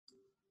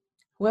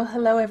Well,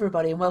 hello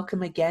everybody, and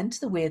welcome again to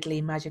the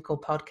Weirdly Magical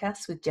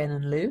podcast with Jen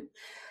and Lou.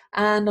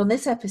 And on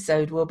this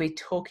episode, we'll be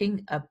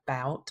talking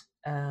about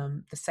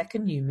the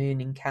second new moon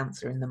in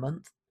Cancer in the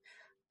month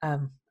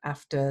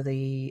after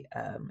the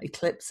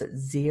eclipse at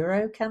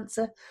 0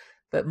 Cancer,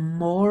 but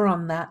more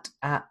on that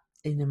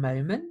in a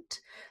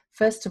moment.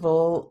 First of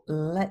all,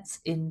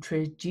 let's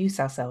introduce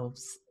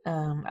ourselves.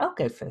 I'll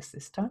go first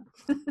this time.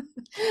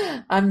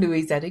 I'm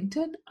Louise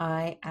Eddington.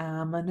 I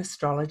am an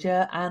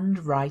astrologer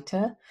and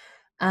writer,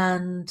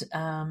 and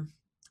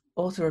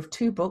author of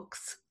 2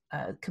 books,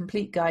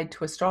 Complete Guide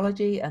to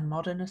Astrology and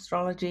Modern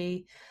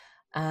Astrology,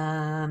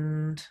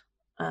 and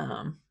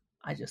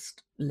I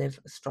just live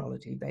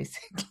astrology,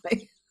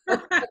 basically.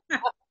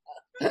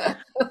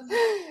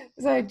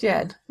 So,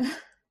 Jen.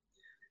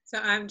 So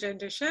I'm Jen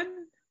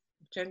Duchenne,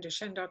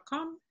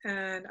 jenduchenne.com,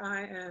 and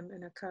I am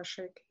an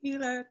Akashic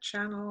healer,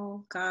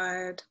 channel,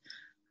 guide.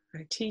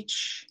 I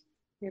teach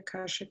the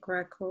Akashic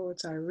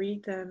records, I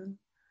read them,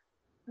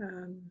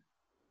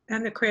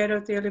 and the creator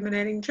of the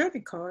Illuminating Journey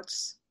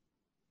cards.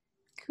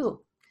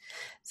 Cool.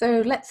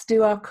 So let's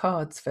do our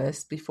cards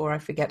first before I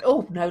forget.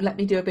 Oh, no, let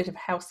me do a bit of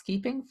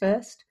housekeeping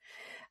first.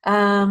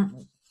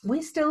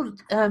 We still,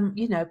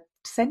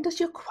 send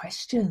us your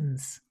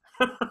questions.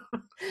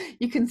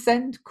 You can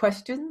send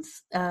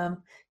questions.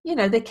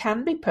 They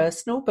can be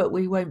personal, but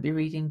we won't be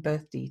reading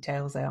birth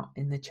details out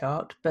in the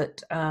chart.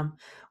 But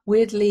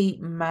weirdly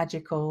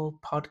magical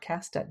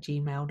podcast at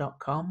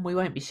gmail.com. We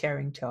won't be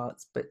sharing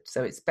charts, but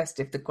so it's best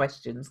if the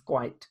question's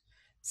quite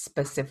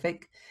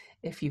specific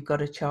if you've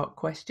got a chart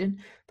question,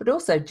 but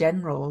also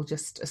general,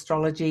 just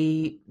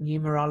astrology,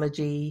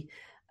 numerology,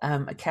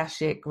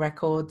 Akashic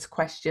records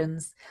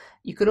questions.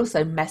 You could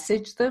also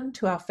message them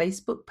to our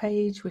Facebook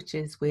page, which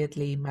is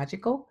Weirdly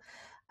Magical,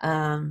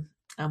 and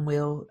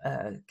we'll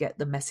get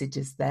the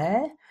messages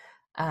there.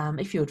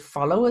 If you would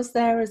follow us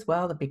there as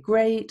well, that'd be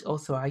great.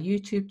 Also our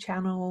YouTube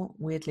channel,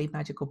 Weirdly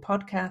Magical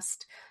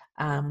Podcast.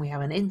 We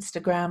have an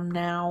Instagram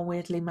now,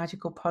 Weirdly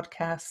Magical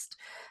Podcast.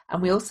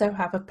 And we also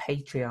have a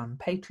Patreon,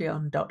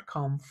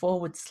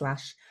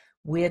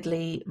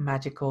 patreon.com/Weirdly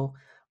Magical,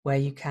 where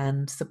you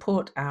can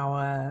support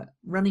our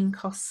running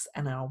costs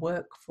and our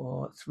work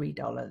for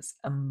 $3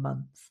 a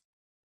month.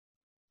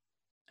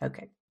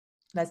 Okay,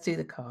 let's do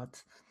the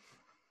cards.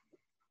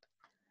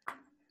 Do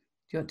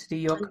you want to do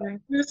your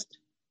card first?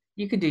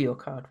 You can do your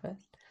card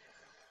first.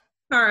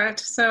 All right,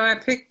 so I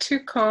picked 2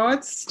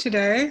 cards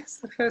today.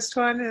 So the first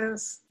one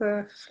is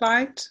the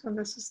Flight, and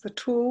this is the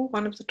tool,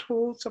 one of the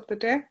tools of the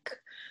deck.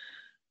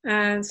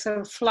 And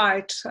so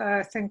Flight,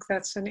 I think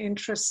that's an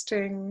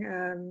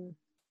interesting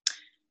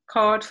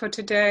card for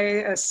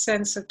today, a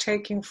sense of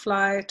taking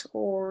flight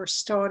or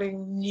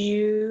starting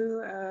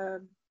new,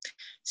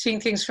 seeing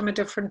things from a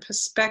different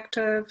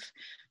perspective.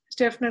 There's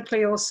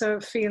definitely also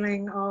a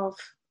feeling of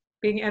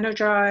being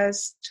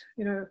energized,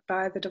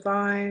 by the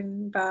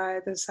divine,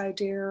 by this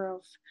idea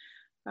of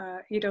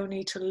you don't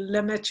need to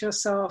limit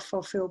yourself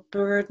or feel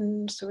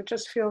burdened. So it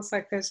just feels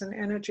like there's an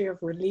energy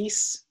of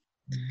release.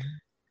 Mm-hmm.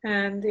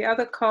 And the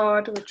other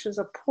card, which is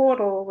a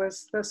portal,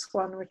 was this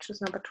one, which is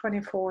number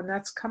 24, and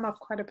that's come up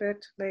quite a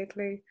bit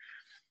lately.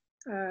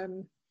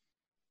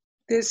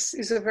 This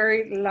is a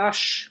very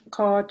lush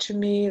card to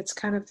me. It's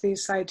kind of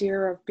this idea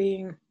of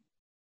being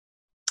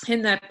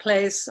in that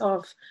place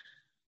of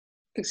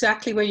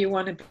exactly where you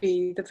want to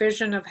be, the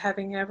vision of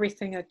having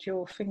everything at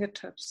your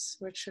fingertips,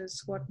 which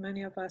is what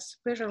many of us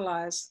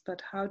visualize.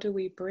 But how do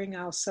we bring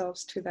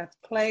ourselves to that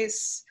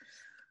place?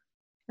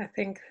 I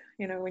think,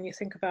 when you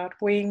think about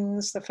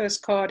wings, the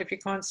first card, if you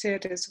can't see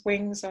it, is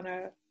wings on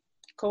a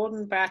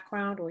golden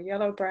background or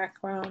yellow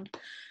background.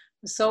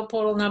 The soul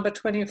portal number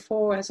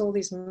 24 has all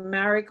these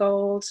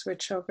marigolds,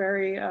 which are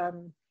very,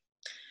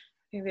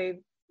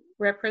 they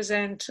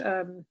represent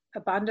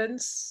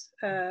abundance.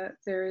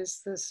 There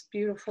is this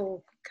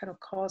beautiful kind of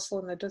castle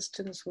in the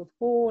distance with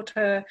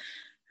water,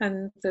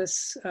 and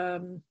this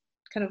kind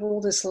of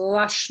all this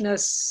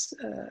lushness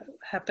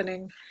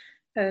happening.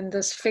 And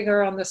this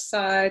figure on the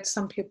side,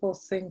 some people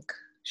think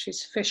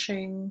she's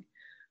fishing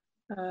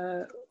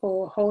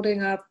or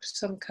holding up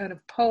some kind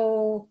of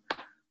pole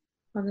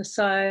on the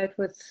side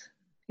with,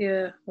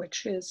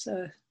 which is,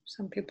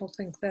 some people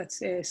think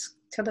that's a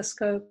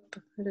telescope,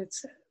 but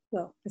it's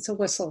a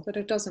whistle, but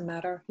it doesn't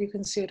matter. You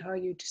can see it how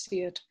you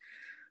see it.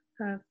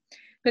 But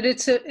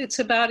it's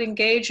about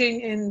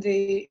engaging in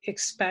the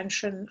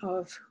expansion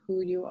of who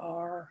you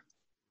are,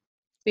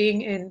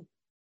 being in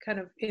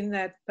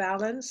that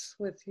balance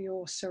with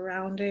your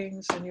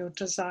surroundings and your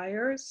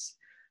desires.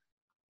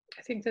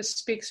 I think this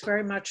speaks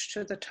very much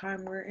to the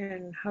time we're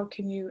in. How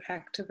can you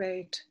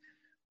activate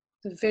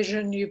the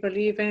vision you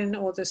believe in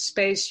or the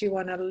space you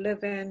want to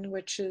live in,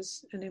 which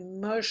is an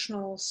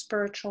emotional,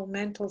 spiritual,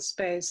 mental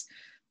space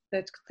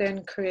that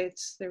then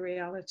creates the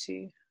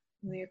reality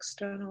in the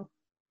external.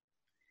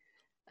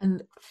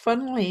 And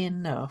funnily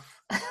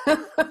enough,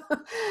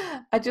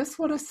 I just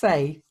want to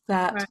say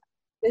that right.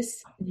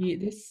 This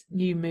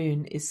new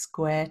moon is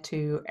square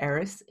to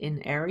Eris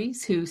in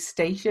Aries, who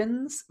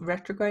stations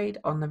retrograde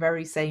on the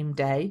very same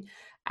day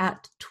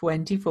at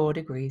 24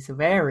 degrees of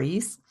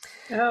Aries.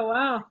 Oh,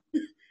 wow.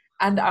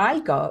 And I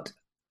got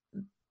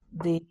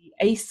the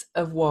Ace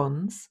of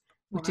Wands,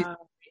 which is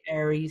Wow.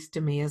 Aries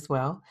to me as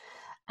well.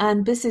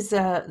 And this is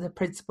the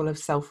principle of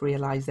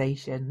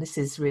self-realization. This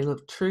is real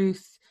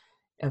truth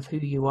of who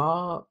you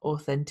are,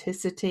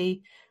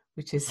 authenticity,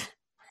 which is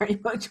very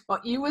much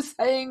what you were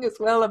saying as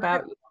well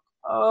about your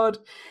card.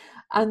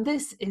 And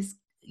this is,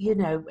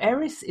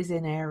 Eris is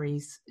in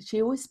Aries.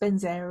 She always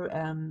spends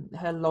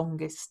her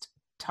longest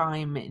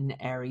time in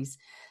Aries.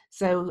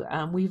 So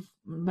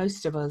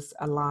most of us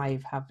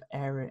alive have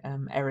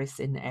Eris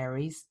in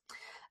Aries.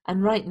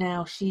 And right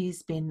now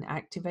she's been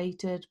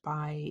activated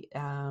by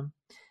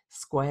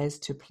squares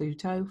to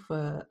Pluto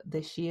for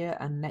this year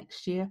and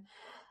next year.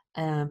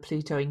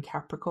 Pluto in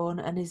Capricorn,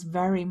 and is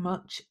very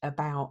much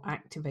about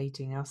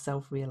activating our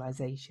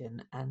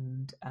self-realization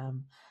and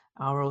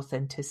our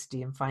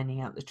authenticity and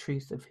finding out the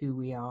truth of who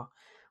we are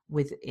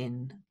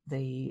within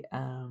the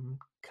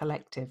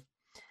collective.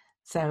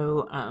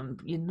 So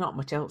not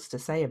much else to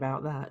say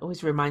about that. It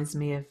always reminds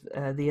me of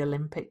the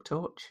Olympic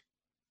torch.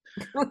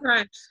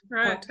 Right,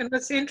 right. And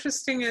what's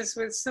interesting is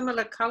with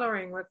similar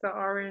coloring with the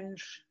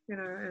orange,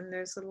 and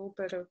there's a little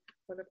bit of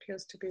what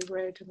appears to be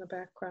red in the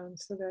background.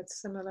 So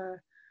that's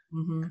similar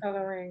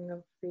coloring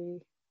of the,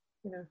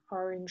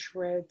 orange,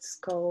 reds,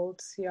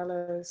 golds,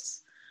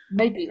 yellows.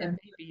 Maybe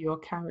your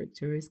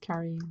character is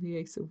carrying the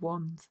Ace of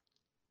Wands.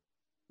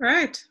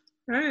 Right,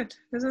 right.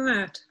 Isn't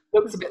that?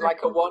 Looks a bit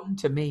like a wand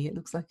to me. It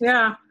looks like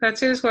Yeah,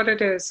 that is what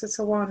it is. It's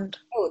a wand.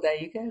 Oh, there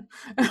you go.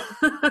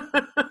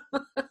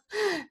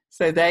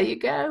 So there you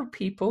go,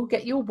 people.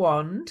 Get your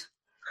wand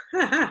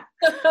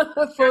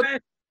for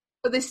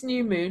this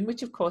new moon,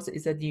 which of course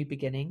is a new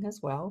beginning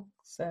as well.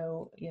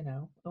 So,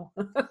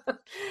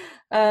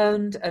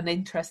 and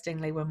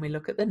interestingly, when we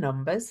look at the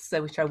numbers,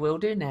 so which I will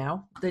do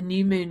now, the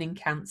new moon in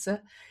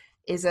Cancer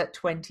is at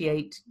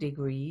 28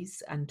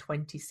 degrees and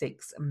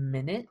 26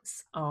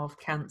 minutes of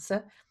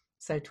Cancer.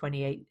 So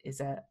 28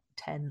 is a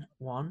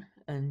 10-1,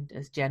 and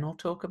as Jen will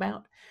talk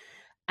about.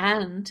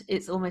 And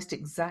it's almost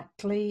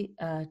exactly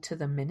to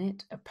the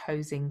minute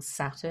opposing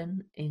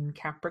Saturn in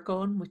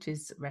Capricorn, which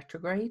is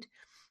retrograde,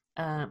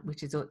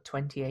 which is at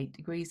 28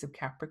 degrees of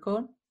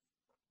Capricorn.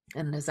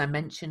 And as I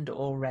mentioned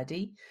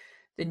already,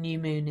 the new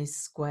moon is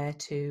square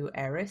to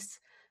Eris,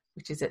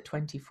 which is at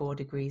 24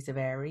 degrees of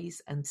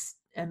Aries. And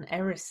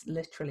Eris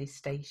literally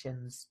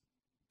stations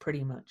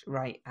pretty much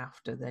right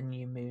after the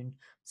new moon,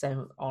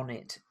 so on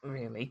it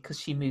really, because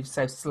she moves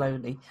so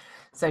slowly.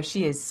 So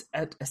she is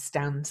at a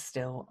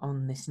standstill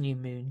on this new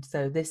moon.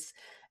 So this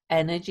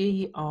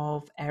energy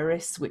of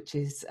Eris, which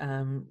is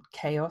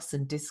chaos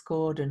and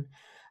discord and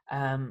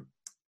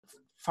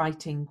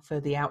fighting for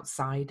the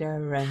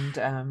outsider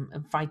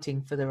and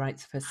fighting for the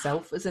rights of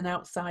herself as an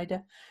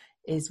outsider,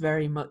 is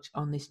very much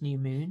on this new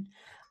moon.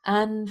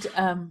 And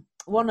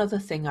one other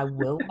thing I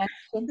will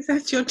mention. Is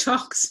that your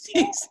dog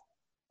sneeze?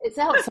 It's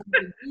outside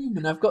the room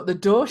and I've got the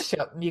door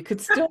shut and you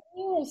could still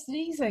hear her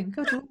sneezing.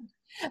 Good Lord.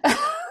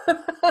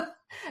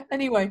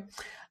 Anyway,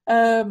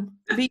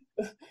 the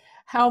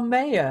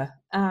Haumea,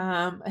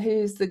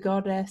 who's the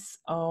goddess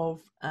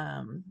of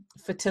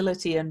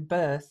fertility and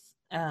birth,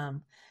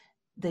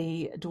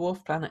 the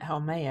dwarf planet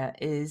Haumea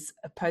is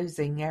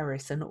opposing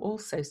Eris and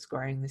also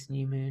squaring this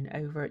new moon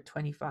over at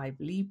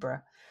 25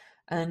 Libra.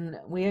 And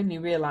we only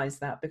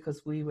realized that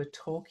because we were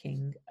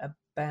talking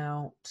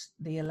about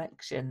the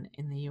election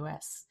in the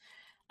US,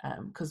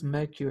 because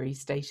Mercury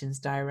stations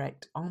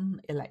direct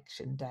on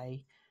election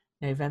day,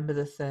 November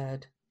the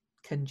 3rd,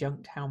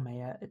 conjunct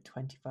Haumea at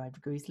 25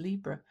 degrees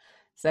Libra.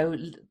 So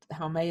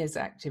Haumea is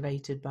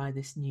activated by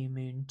this new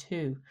moon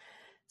too.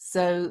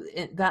 So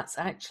that's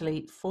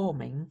actually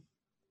forming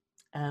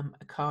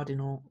a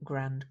cardinal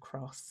grand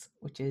cross,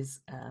 which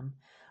is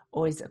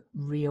always a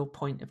real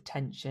point of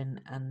tension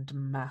and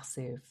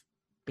massive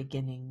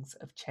beginnings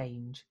of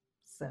change.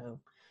 So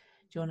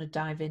do you want to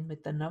dive in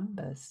with the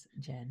numbers,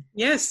 Jen?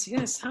 Yes,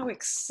 how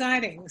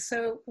exciting.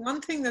 So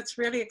one thing that's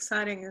really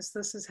exciting is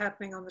this is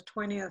happening on the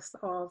 20th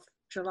of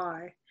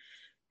July,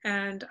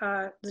 and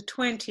the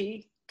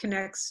 20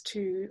 connects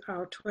to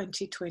our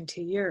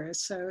 2020 year.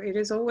 So it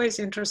is always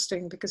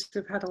interesting because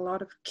we've had a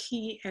lot of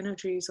key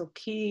energies or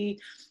key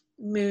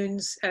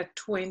moons at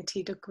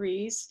 20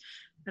 degrees.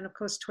 And of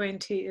course,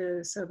 20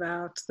 is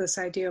about this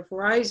idea of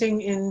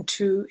rising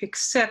into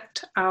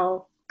accept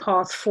our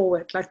path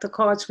forward, like the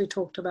cards we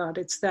talked about.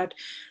 It's that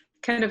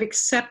kind of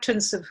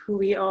acceptance of who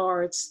we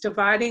are. It's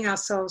dividing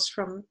ourselves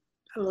from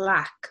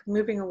lack,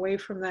 moving away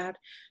from that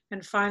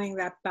and finding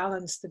that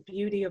balance, the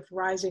beauty of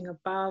rising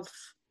above,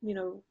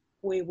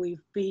 where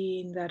we've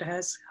been that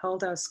has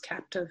held us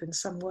captive in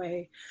some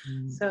way.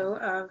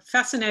 So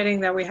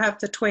fascinating that we have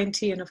the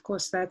 20, and of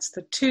course that's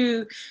the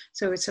 2.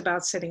 So it's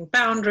about setting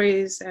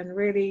boundaries and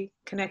really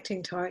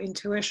connecting to our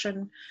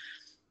intuition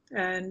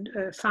and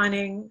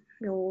finding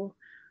your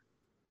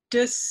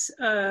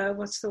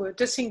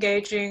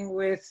disengaging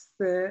with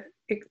the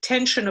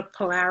tension of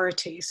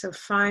polarity. So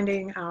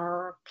finding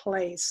our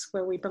place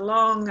where we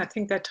belong. I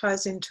think that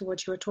ties into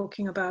what you were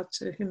talking about,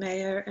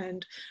 Humea,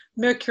 and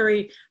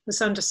Mercury,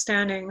 this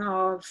understanding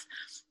of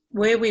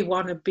where we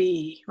want to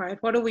be,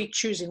 right? What are we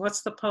choosing?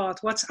 What's the path?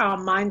 What's our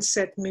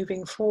mindset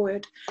moving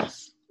forward?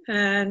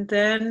 And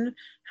then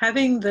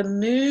having the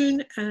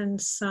moon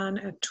and sun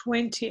at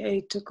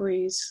 28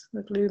 degrees,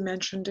 that Lou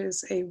mentioned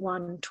is a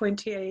 1.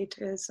 28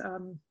 is,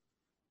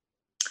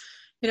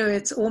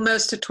 it's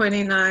almost a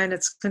 29.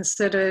 It's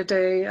considered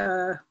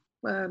a,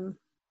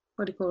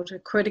 what do you call it, a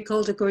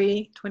critical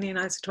degree.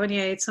 29 to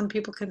 28. Some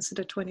people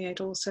consider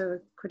 28 also a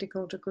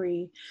critical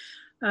degree,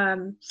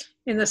 in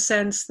the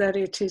sense that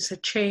it is a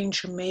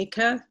change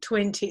maker.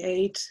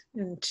 28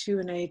 and 2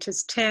 and 8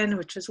 is 10,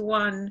 which is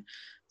 1.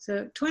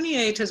 So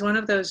 28 is one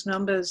of those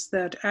numbers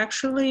that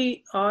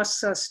actually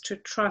asks us to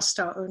trust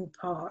our own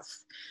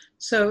path.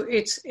 So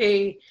it's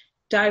a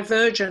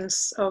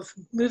divergence of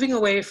moving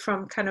away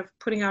from kind of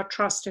putting our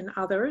trust in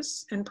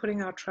others and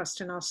putting our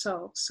trust in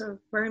ourselves. So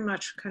very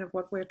much kind of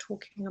what we're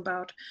talking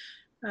about.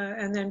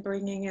 And then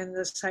bringing in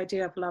this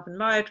idea of love and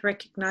light,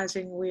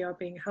 recognizing we are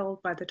being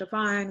held by the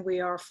divine. We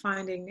are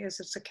finding,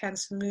 as it's a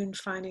Cancer moon,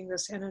 finding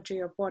this energy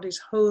of what is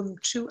home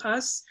to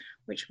us,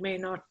 which may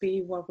not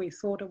be what we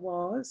thought it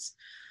was.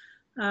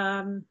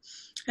 And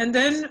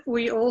then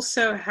we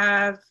also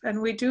have,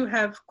 and we do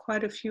have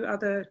quite a few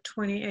other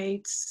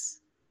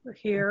 28s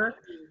here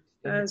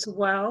as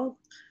well.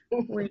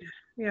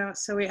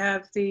 So we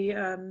have the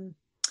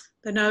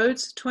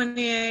nodes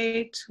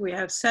 28, we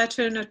have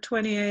Saturn at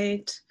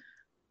 28,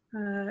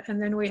 and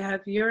then we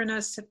have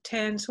Uranus at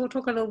 10. So we'll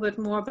talk a little bit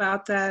more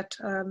about that.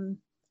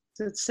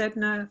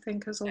 Sedna, I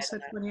think, is also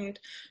 28.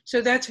 So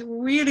that's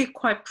really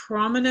quite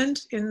prominent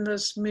in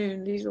this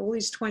moon, all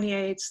these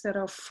 28s that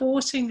are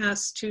forcing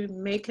us to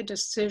make a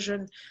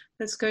decision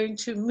that's going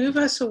to move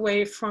us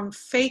away from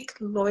fake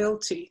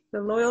loyalty,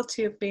 the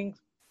loyalty of being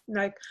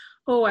like,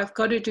 oh, I've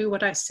got to do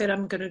what I said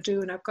I'm going to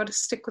do, and I've got to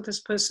stick with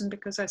this person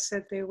because I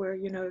said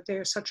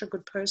they're such a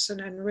good person,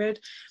 and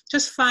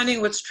just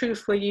finding what's true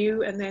for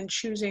you and then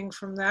choosing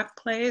from that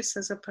place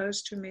as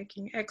opposed to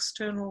making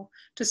external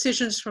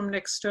decisions from an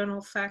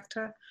external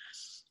factor.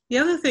 The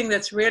other thing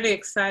that's really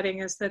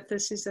exciting is that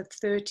this is a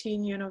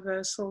 13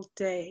 universal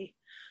day,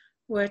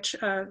 which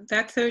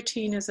that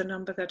 13 is a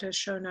number that has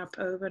shown up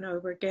over and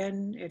over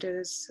again. It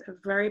is a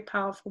very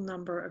powerful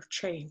number of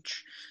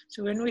change.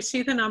 So when we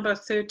see the number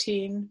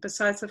 13,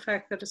 besides the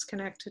fact that it's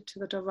connected to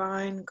the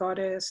divine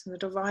goddess and the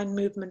divine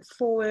movement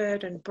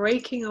forward and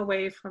breaking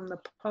away from the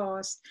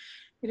past,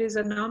 it is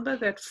a number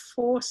that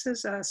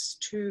forces us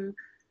to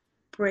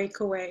break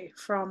away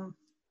from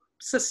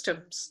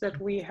systems that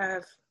we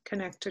have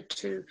connected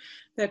to,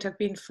 that have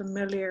been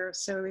familiar.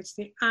 So it's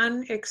the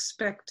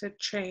unexpected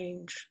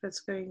change that's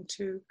going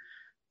to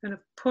kind of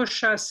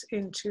push us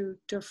into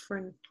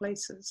different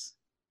places.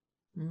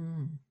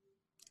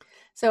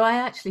 So I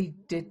actually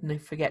did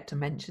forget to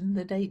mention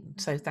the date.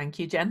 So thank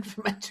you, Jen,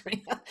 for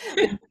mentioning that.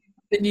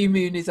 The new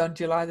moon is on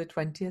July the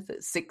 20th at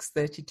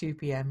 6:32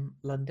 p.m.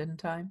 London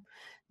time.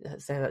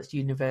 So that's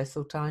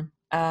universal time.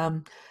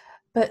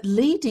 But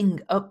leading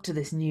up to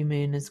this new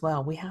moon as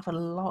well, we have a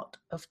lot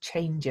of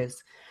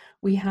changes.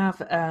 We have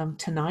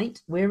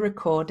tonight, we're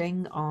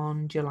recording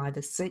on July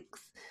the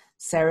 6th.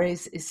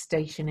 Ceres is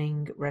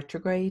stationing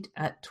retrograde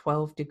at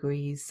 12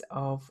 degrees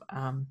of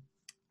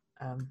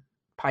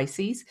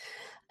Pisces.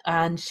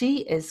 And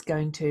she is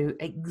going to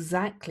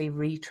exactly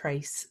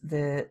retrace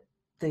the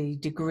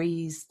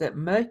degrees that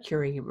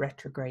Mercury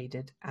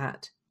retrograded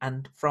at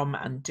and from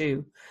and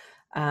to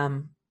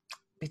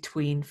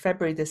between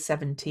February the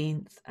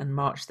 17th and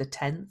March the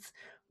 10th,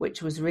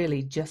 which was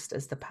really just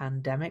as the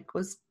pandemic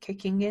was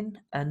kicking in,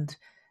 and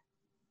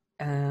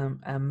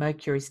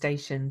Mercury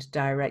stationed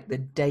direct the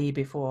day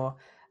before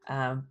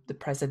the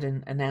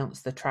president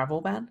announced the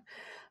travel ban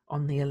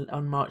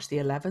on March the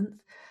 11th.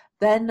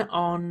 Then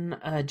on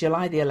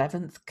July the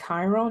 11th,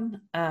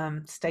 Chiron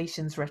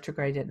stations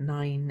retrograde at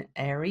 9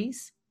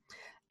 Aries.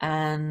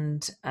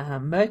 And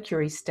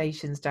Mercury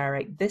stations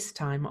direct this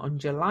time on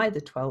July the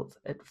 12th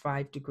at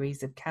 5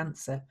 degrees of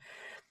Cancer.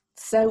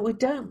 So we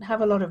don't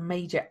have a lot of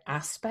major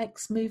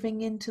aspects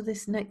moving into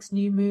this next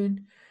new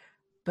moon,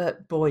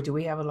 but boy, do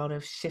we have a lot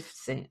of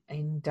shifts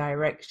in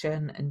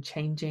direction and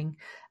changing.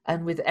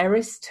 And with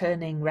Eris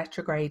turning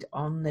retrograde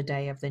on the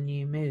day of the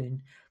new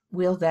moon,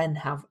 we'll then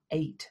have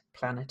 8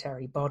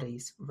 planetary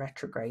bodies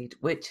retrograde,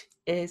 which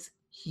is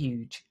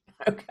huge.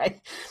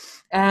 Okay.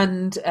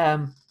 And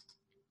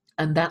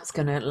that's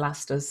going to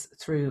last us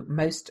through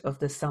most of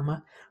the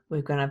summer.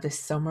 We're going to have this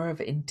summer of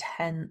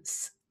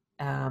intense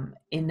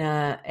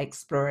inner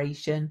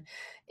exploration,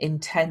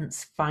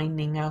 intense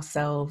finding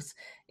ourselves,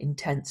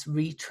 intense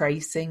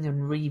retracing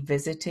and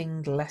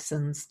revisiting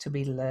lessons to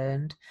be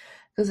learned.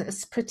 Because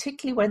it's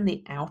particularly when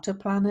the outer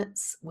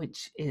planets,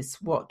 which is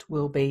what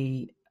will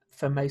be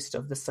for most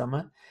of the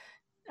summer,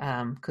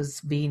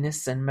 because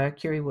Venus and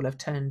Mercury will have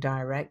turned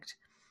direct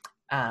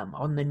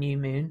on the new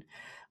moon.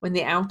 when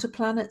the outer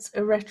planets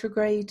are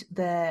retrograde,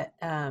 their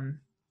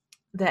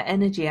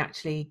energy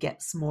actually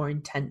gets more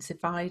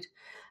intensified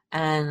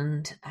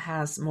and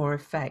has more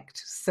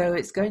effect. So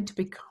it's going to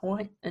be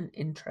quite an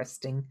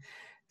interesting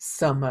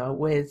summer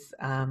with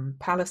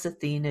Pallas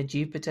Athena,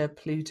 Jupiter,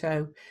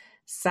 Pluto,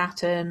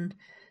 Saturn,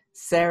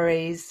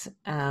 Ceres,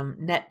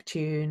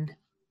 Neptune,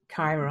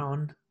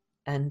 Chiron,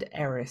 and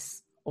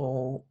Eris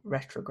all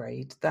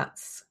retrograde.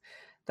 That's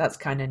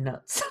kind of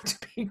nuts, to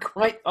be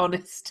quite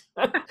honest.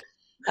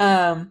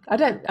 I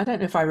don't know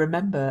if I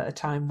remember a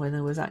time when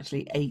there was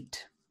actually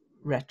 8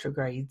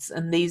 retrogrades,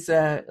 and these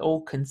are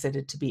all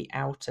considered to be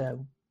outer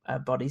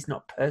bodies,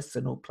 not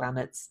personal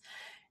planets,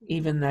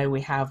 even though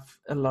we have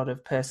a lot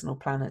of personal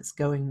planets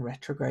going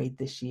retrograde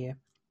this year.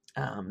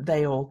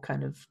 They all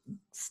kind of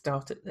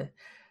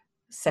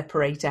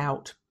separate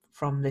out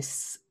from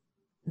this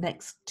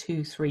next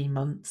 2-3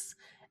 months.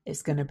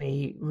 It's going to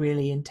be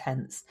really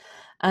intense.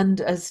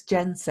 And as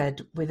Jen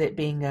said, with it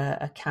being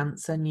a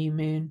Cancer new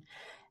moon,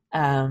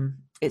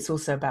 it's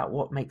also about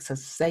what makes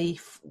us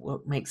safe,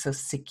 what makes us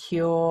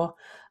secure.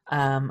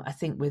 I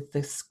think with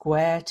the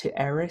square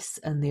to Eris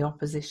and the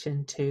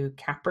opposition to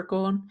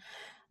Capricorn,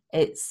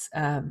 it's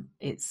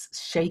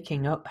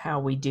shaking up how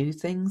we do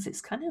things.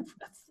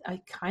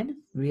 I kind of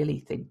really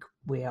think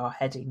we are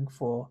heading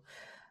for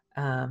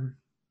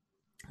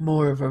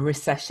more of a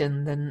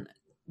recession than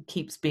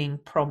keeps being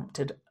propped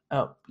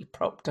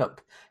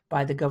up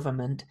by the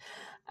government.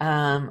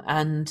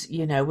 And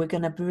we're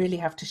going to really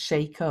have to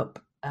shake up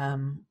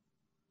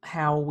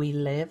how we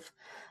live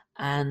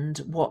and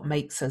what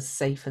makes us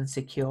safe and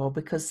secure,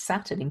 because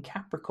Saturn in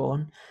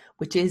Capricorn,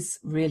 which is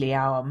really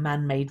our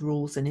man-made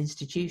rules and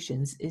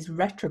institutions, is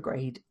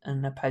retrograde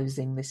and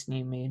opposing this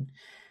new moon.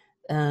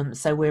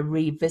 So we're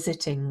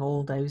revisiting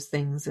all those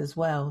things as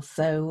well.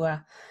 So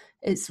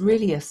it's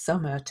really a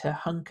summer to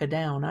hunker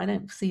down. I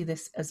don't see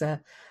this as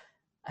a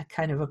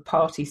kind of a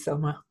party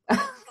summer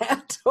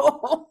at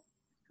all.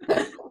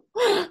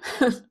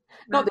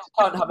 Not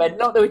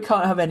that we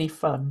can't have any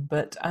fun,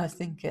 but I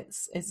think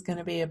it's going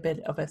to be a bit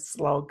of a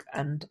slog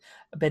and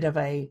a bit of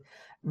a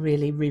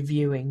really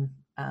reviewing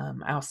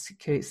our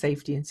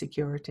safety and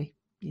security.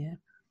 Yeah.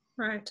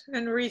 Right,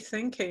 and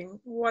rethinking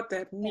what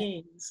that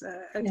means.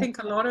 I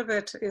think a lot of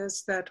it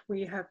is that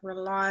we have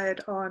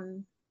relied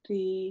on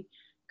the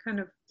kind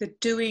of the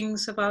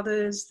doings of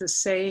others, the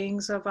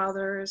sayings of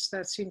others.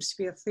 That seems to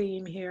be a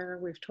theme here.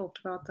 We've talked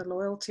about the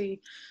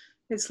loyalty.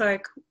 It's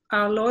like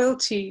our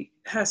loyalty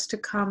has to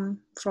come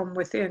from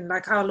within,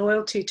 like our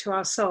loyalty to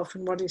ourselves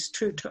and what is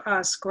true to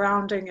us,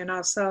 grounding in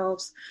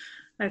ourselves.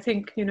 I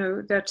think,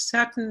 that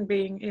Saturn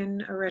being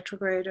in a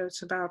retrograde,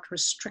 it's about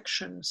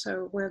restriction.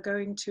 So we're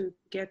going to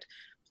get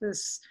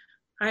this,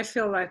 I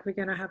feel like we're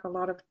going to have a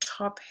lot of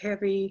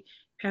top-heavy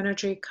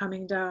energy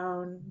coming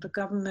down. The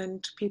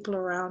government, people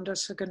around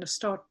us are going to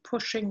start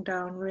pushing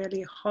down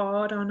really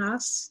hard on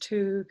us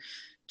to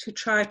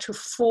try to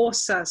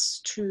force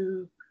us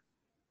to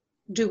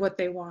do what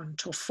they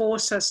want or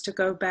force us to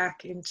go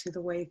back into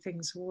the way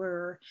things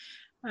were.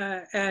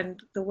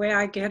 And the way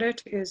I get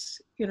it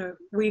is,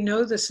 we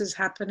know this is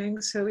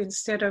happening. So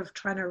instead of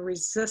trying to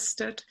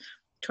resist it,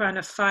 trying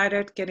to fight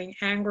it, getting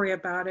angry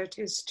about it,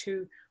 is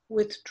to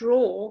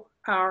withdraw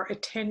our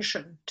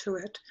attention to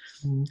it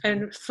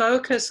and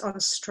focus on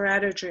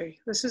strategy.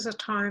 This is a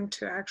time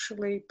to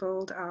actually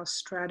build our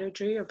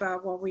strategy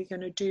about what we're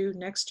going to do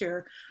next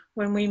year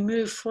when we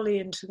move fully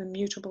into the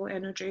mutable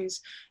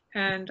energies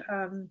and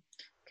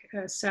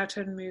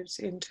Saturn moves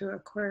into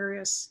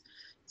Aquarius.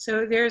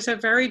 So there's a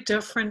very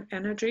different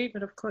energy,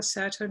 but of course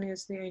Saturn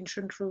is the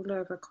ancient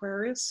ruler of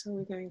Aquarius, so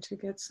we're going to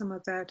get some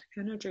of that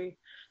energy.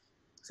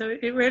 So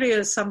it really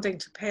is something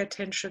to pay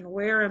attention.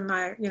 Where am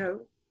I,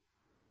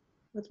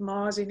 with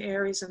Mars in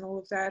Aries and all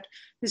of that,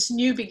 this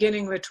new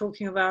beginning we're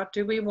talking about,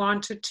 do we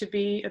want it to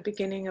be a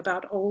beginning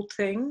about old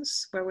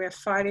things, where we're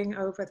fighting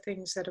over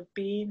things that have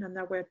been and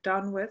that we're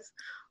done with?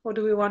 Or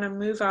do we want to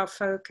move our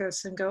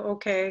focus and go,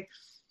 okay,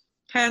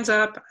 hands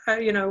up,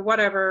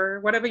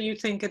 whatever you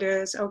think it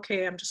is,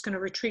 okay, I'm just going to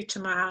retreat to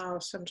my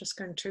house. I'm just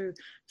going to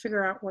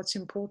figure out what's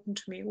important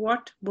to me.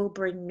 What will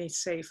bring me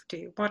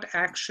safety? What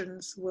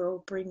actions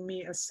will bring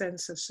me a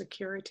sense of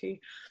security?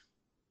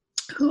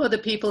 Who are the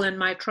people in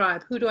my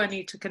tribe? Who do I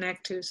need to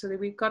connect to? So that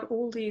we've got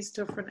all these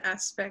different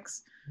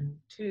aspects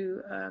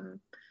to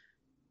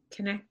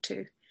connect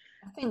to.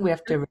 I think we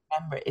have to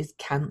remember it is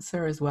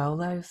Cancer as well,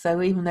 though.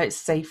 So even though it's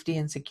safety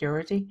and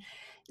security,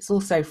 it's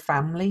also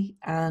family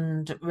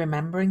and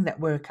remembering that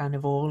we're kind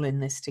of all in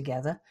this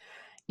together.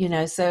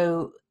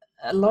 So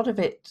a lot of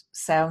it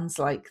sounds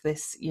like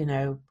this,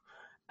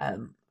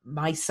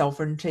 my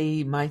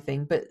sovereignty, my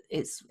thing, but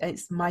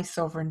it's my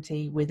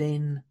sovereignty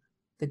within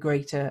the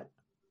greater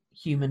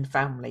human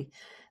family.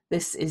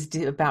 This is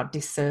about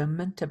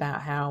discernment,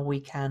 about how we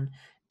can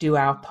do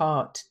our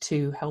part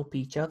to help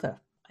each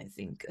other, I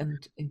think.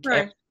 And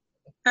right.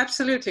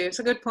 Absolutely, it's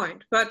a good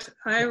point. But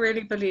I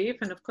really believe,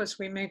 and of course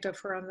we may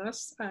differ on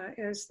this,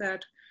 is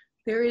that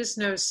there is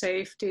no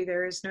safety,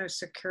 there is no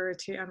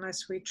security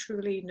unless we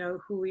truly know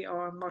who we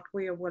are and what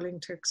we are willing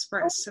to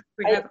express. So if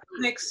we have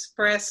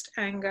unexpressed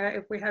anger,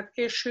 if we have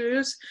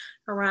issues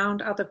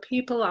around other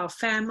people, our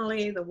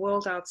family, the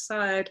world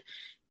outside,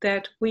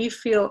 that we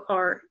feel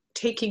are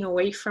taking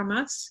away from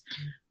us,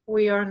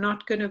 we are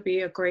not going to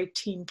be a great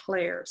team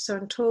player. So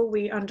until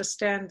we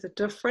understand the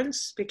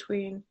difference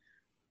between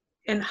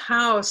and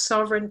how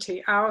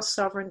sovereignty, our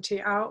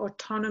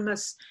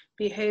autonomous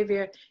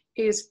behavior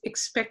is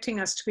expecting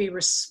us to be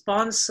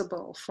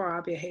responsible for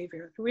our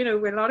behavior. You know,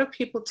 a lot of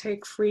people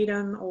take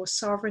freedom or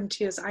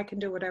sovereignty as I can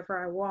do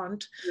whatever I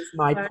want.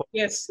 My point.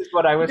 Yes, this is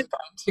what I was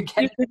trying to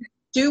get. You can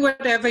do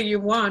whatever you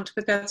want,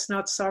 but that's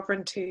not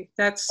sovereignty.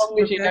 That's as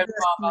long as you don't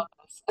harm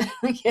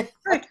others. Yeah.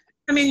 Right.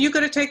 I mean, you've got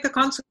to take the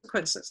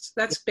consequences.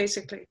 That's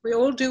basically, we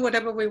all do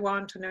whatever we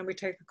want and then we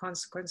take the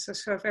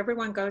consequences. So if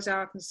everyone goes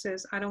out and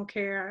says, I don't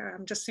care,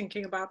 I'm just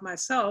thinking about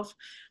myself,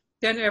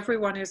 then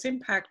everyone is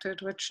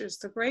impacted, which is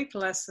the great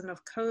lesson of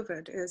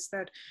COVID, is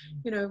that,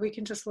 you know, we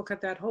can just look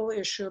at that whole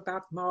issue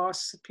about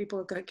masks that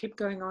people keep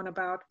going on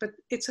about, but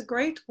it's a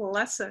great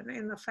lesson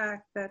in the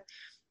fact that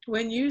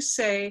when you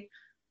say,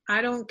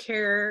 I don't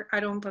care, I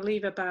don't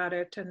believe about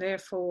it, and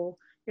therefore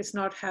it's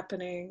not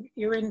happening,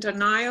 you're in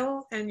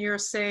denial and you're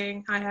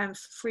saying, I have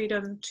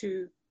freedom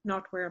to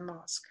not wear a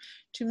mask.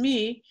 To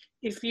me,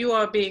 if you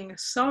are being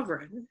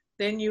sovereign,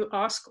 then you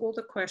ask all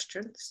the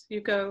questions. You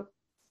go,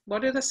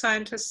 what are the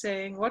scientists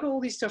saying? What are all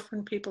these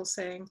different people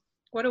saying?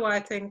 What do I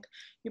think?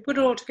 You put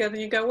it all together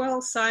and you go, well,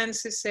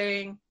 science is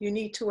saying you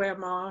need to wear a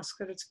mask,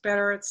 that it's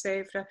better, it's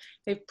safer.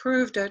 They've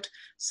proved it.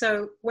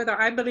 So whether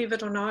I believe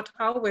it or not,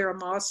 I'll wear a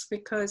mask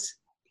because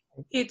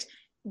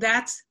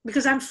that's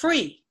because I'm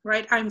free,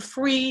 right? I'm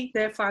free,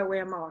 therefore I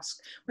wear a mask.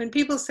 When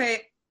people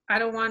say, I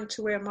don't want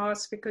to wear a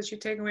mask because you're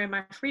taking away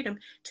my freedom,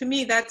 to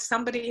me, that's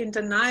somebody in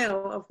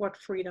denial of what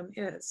freedom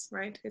is,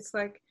 right? It's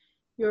like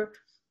you're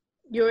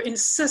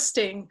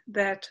insisting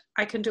that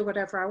I can do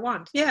whatever I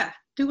want. Yeah,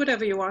 do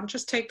whatever you want,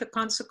 just take the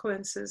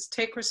consequences,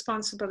 take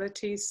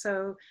responsibility.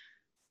 So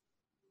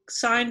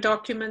sign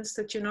documents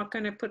that you're not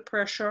going to put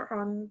pressure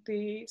on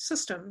the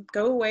system.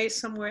 Go away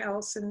somewhere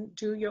else and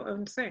do your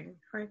own thing,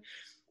 right?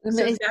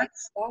 So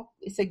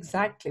it's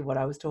exactly what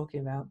I was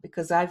talking about,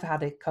 because I've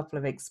had a couple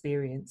of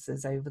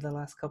experiences over the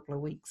last couple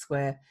of weeks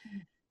where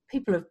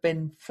people have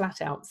been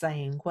flat out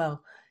saying,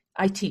 well,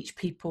 I teach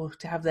people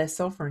to have their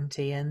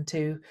sovereignty and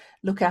to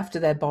look after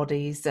their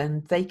bodies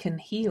and they can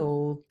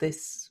heal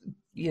this,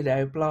 you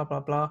know, blah, blah,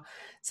 blah.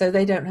 So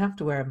they don't have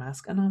to wear a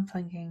mask. And I'm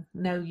thinking,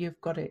 no,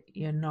 you've got it.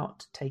 You're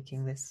not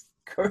taking this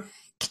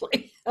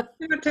correctly.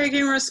 You're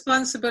taking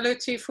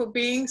responsibility for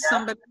being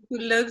somebody who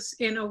lives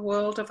in a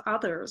world of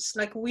others.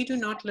 Like, we do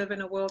not live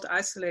in a world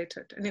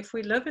isolated. And if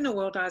we live in a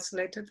world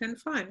isolated, then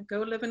fine,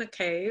 go live in a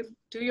cave,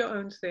 do your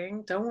own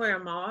thing, don't wear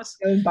a mask.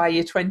 Go and buy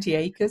your 20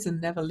 acres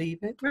and never leave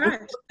it.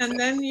 Right. And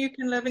then you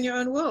can live in your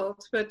own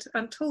world. But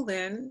until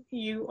then,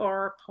 you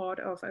are part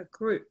of a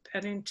group.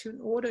 And in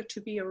order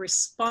to be a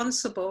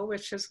responsible,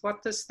 which is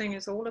what this thing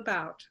is all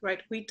about,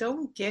 right? We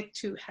don't get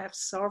to have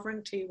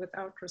sovereignty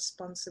without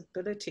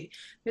responsibility.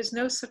 There's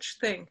no such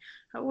thing.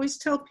 I always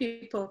tell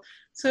people,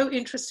 so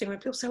interesting when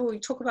people say, oh, we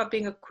talk about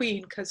being a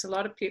queen, because a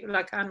lot of people,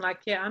 like, I'm like,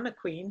 yeah, I'm a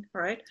queen,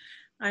 right?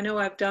 I know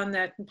I've done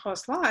that in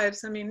past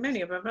lives. I mean,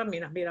 many of them, I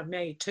mean, I've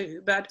made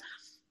too, but,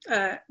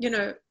 you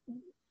know,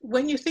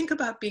 when you think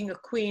about being a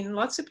queen,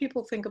 lots of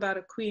people think about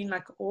a queen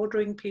like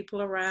ordering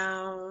people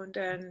around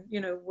and, you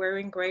know,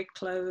 wearing great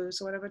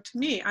clothes or whatever. To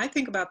me, I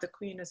think about the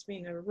queen as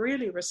being a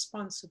really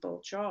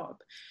responsible job,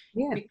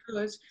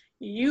 because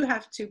you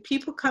have to,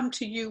 people come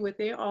to you with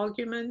their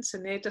arguments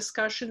and their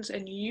discussions,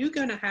 and you're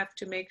going to have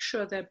to make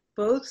sure that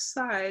both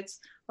sides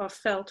are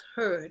felt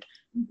heard.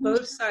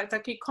 Both sides,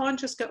 like, you can't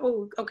just go,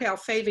 oh, okay, I'll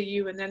favor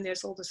you, and then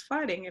there's all this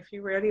fighting. If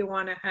you really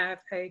want to have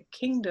a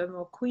kingdom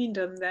or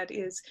queendom that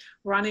is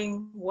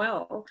running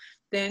well,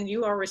 then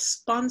you are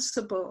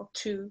responsible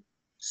to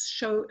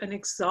show an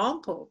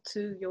example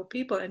to your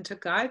people and to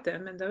guide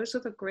them. And those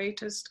are the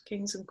greatest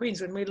kings and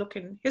queens. When we look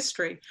in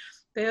history,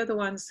 they're the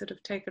ones that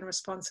have taken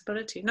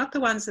responsibility, not the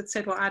ones that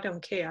said, well, I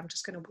don't care, I'm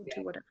just going to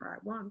do whatever I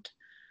want.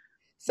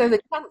 So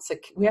the Cancer,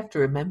 we have to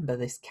remember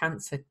this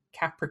Cancer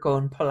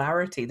Capricorn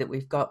polarity that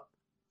we've got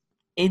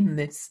in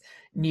this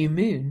new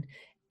moon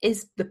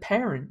is the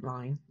parent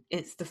line.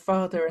 It's the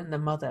father and the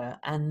mother,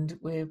 and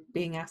we're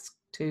being asked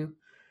to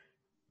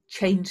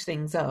change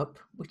things up,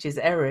 which is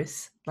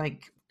Eris,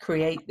 like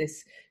create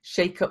this,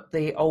 shake up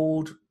the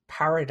old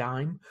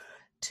paradigm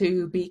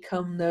to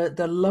become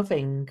the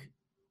loving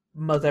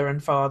mother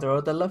and father,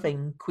 or the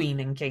loving queen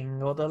and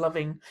king, or the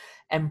loving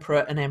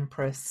emperor and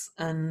empress,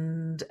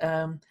 and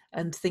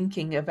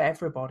thinking of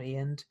everybody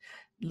and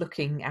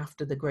looking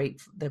after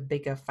the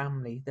bigger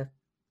family, the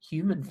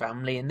human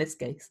family in this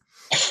case.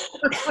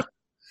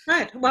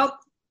 Right. Well,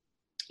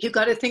 you've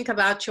got to think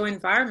about your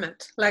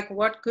environment. Like,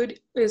 what good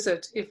is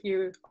it if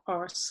you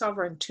are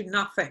sovereign to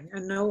nothing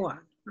and no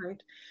one,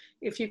 right?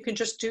 if you can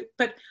just do,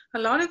 but a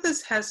lot of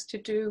this has to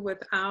do with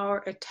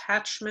our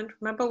attachment.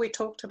 Remember, we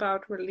talked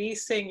about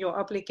releasing your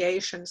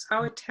obligations,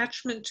 our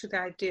attachment to the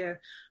idea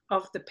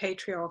of the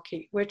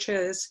patriarchy, which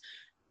is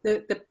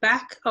the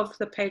back of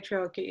the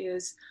patriarchy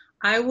is,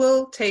 I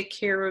will take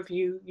care of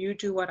you, you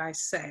do what I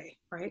say,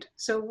 right?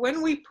 So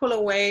when we pull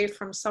away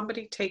from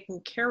somebody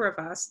taking care of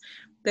us,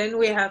 then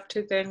we have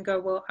to then go,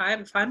 well,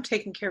 if I'm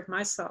taking care of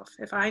myself,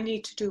 if I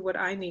need to do what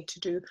I need to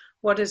do,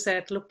 what does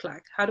that look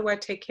like? How do I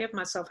take care of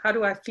myself? How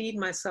do I feed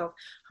myself?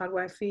 How do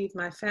I feed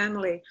my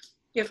family?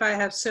 If I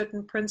have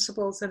certain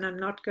principles and I'm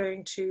not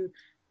going to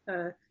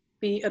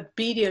be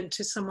obedient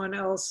to someone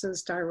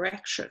else's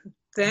direction,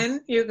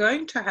 then you're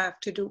going to have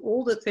to do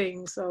all the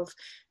things of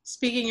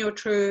speaking your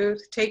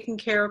truth, taking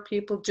care of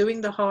people,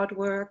 doing the hard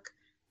work,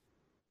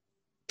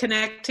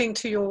 connecting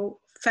to your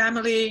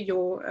family,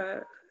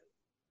 your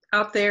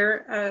out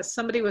there.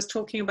 Somebody was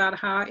talking about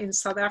how in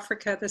South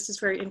Africa, this is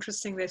very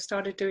interesting, they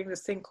started doing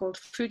this thing called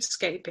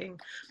foodscaping,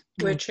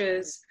 which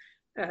is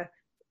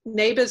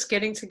neighbors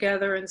getting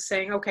together and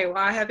saying, okay, well,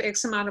 I have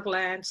X amount of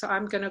land, so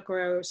I'm going to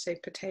grow, say,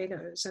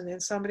 potatoes, and then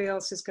somebody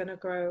else is going to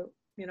grow,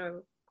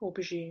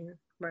 aubergine,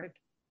 right?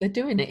 They're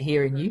doing it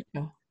here in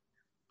Utah.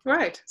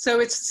 Right.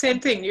 So it's the same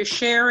thing. You're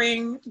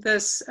sharing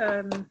this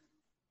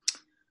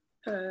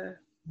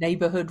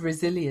neighborhood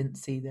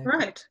resiliency there.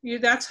 Right.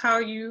 That's how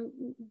you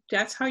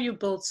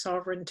build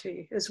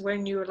sovereignty, is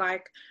when you're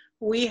like,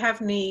 we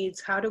have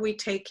needs. How do we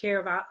take care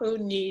of our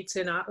own needs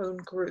in our own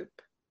group?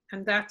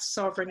 And that's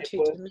sovereignty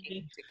to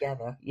me.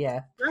 Together,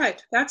 yeah.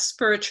 Right. That's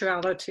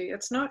spirituality.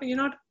 It's not, you're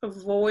not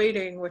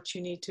avoiding what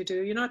you need to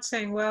do. You're not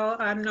saying, well,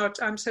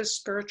 I'm so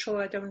spiritual,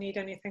 I don't need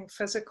anything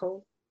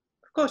physical.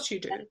 Of course you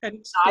do.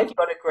 And I've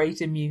got a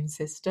great immune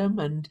system,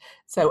 and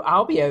so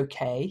I'll be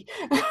okay.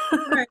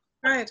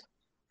 Right.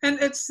 And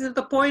it's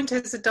the point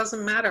is, it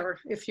doesn't matter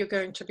if you're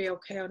going to be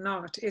okay or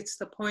not. It's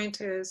the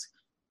point is,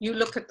 you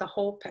look at the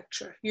whole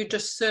picture. You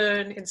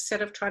discern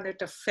instead of trying to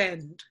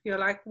defend. You're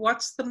like,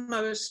 what's the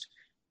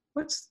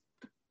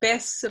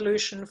best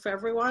solution for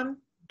everyone?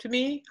 To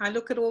me, I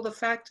look at all the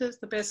factors.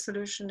 The best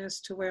solution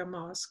is to wear a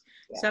mask.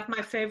 Yeah. Is that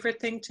my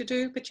favorite thing to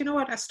do? But you know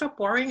what? I stopped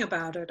worrying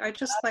about it. I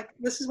just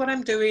this is what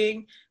I'm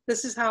doing.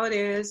 This is how it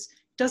is.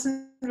 It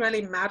doesn't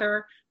really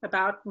matter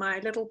about my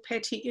little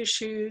petty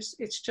issues.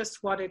 It's just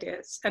what it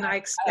is. And I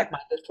accept my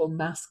little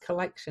mask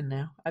collection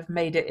now. I've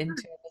made it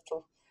into a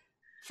little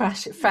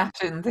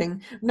fashion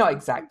thing. Not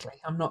exactly.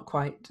 I'm not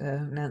quite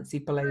Nancy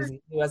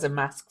Pelosi, who has a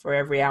mask for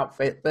every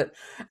outfit, but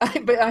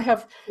I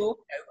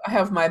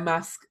have my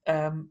mask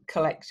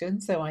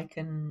collection, so I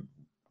can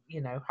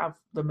have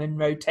them in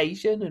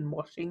rotation and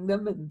washing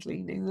them and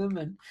cleaning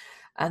them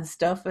and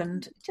stuff,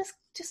 and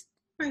just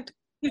right.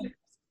 Yeah.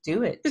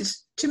 Do it.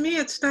 To me,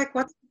 it's like,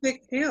 what's the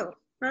big deal?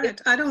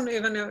 Right. I don't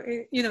even know,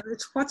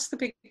 it's what's the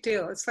big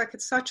deal? It's like,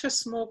 it's such a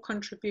small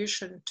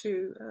contribution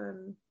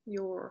to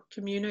your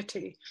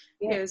community,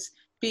 is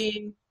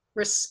being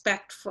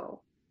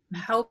respectful,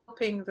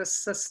 helping the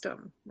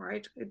system,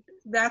 right?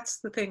 That's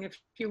the thing. If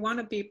you want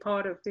to be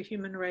part of the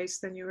human race,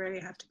 then you really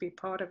have to be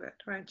part of it,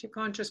 right? You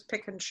can't just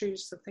pick and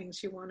choose the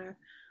things you want to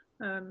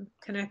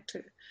connect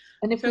to.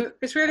 And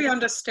it's really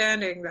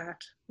understanding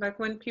that. Like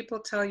when people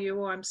tell you,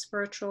 oh, I'm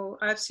spiritual,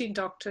 I've seen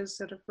doctors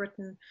that have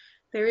written,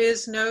 there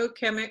is no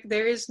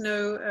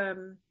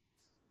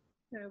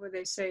what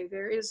they say,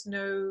 there is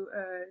no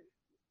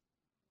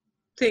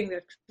thing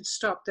that could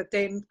stop, that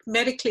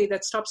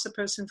that stops a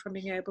person from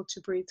being able to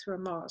breathe through a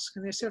mask.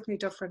 And there's certainly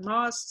different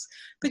masks.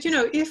 But,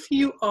 if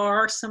you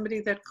are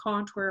somebody that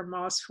can't wear a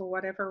mask for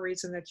whatever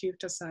reason that you've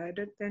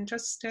decided, then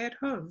just stay at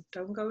home.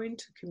 Don't go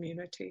into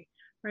community,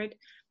 right?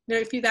 Now,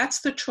 if that's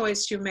the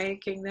choice you're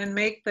making, then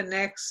make the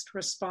next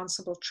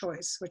responsible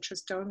choice, which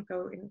is don't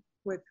go in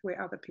with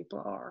where other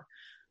people are.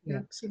 Yeah.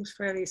 It seems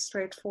fairly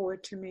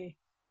straightforward to me.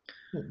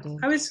 Mm-hmm.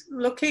 I was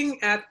looking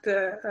at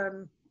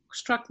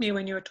struck me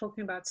when you were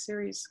talking about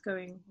Ceres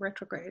going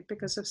retrograde,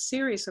 because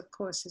Ceres, of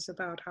course, is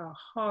about our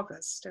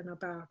harvest and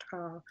about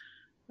our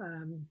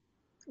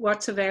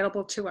what's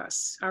available to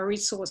us, our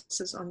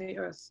resources on the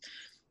earth,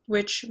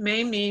 which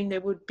may mean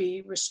there would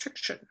be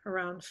restriction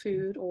around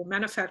food or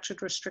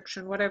manufactured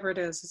restriction, whatever it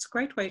is. It's a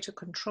great way to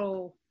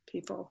control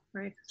people,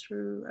 right?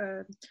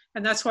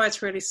 And that's why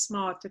it's really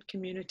smart that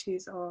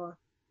communities are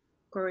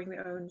growing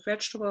their own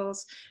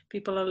vegetables.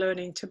 People are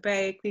learning to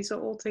bake. These are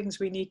all things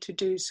we need to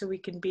do so we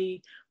can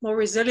be more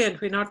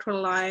resilient. We're not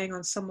relying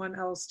on someone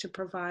else to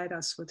provide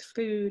us with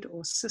food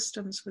or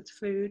systems with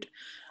food.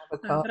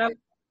 From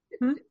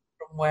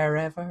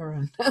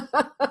wherever.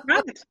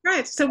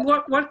 Right. So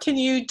what can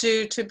you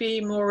do to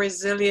be more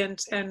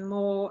resilient and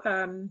more,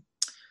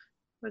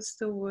 what's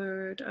the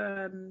word?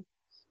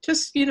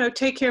 Just,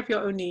 take care of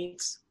your own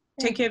needs.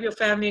 Take care of your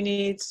family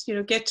needs,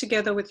 get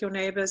together with your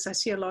neighbors. I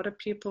see a lot of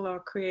people are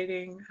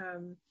creating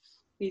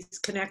these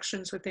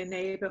connections with their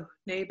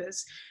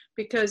neighbors,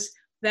 because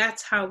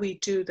that's how we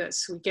do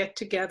this. We get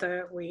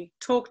together, we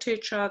talk to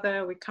each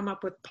other, we come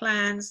up with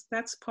plans.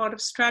 That's part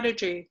of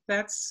strategy.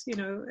 That's,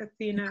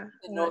 Athena.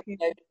 The North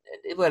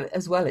Node, well,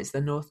 as well, it's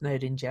the North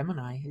Node in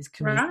Gemini is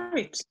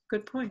Right.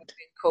 Good point.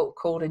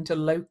 called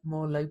into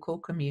more local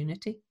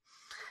community.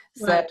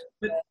 So Right.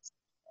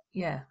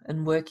 yeah,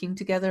 and working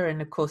together,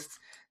 and of course,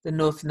 the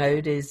North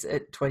Node is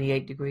at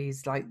 28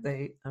 degrees, like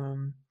the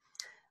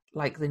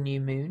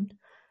new moon.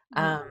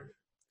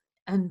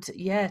 And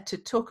yeah, to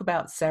talk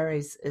about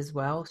Ceres as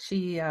well,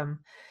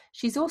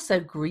 she's also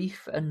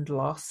grief and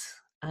loss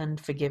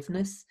and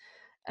forgiveness.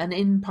 And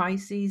in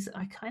Pisces,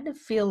 I kind of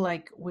feel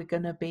like we're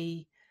going to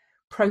be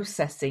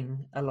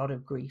processing a lot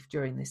of grief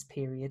during this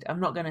period. I'm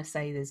not going to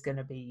say there's going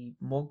to be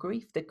more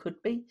grief. There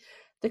could be.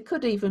 There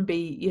could even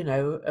be,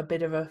 a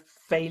bit of a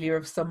failure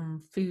of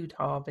some food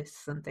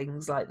harvests and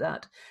things like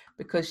that,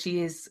 because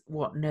she is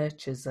what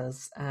nurtures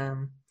us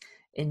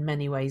in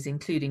many ways,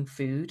 including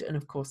food. And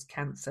of course,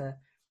 Cancer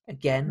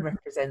again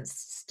represents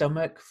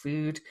stomach,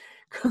 food,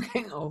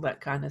 cooking, all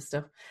that kind of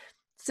stuff.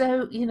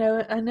 So,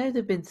 I know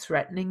they've been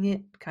threatening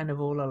it kind of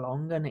all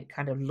along, and it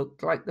kind of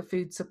looked like the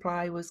food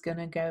supply was going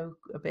to go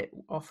a bit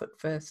off at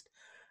first.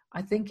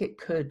 I think it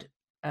could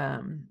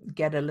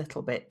get a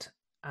little bit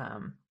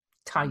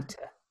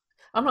tighter.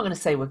 I'm not going to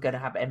say we're going to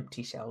have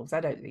empty shelves. I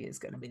don't think it's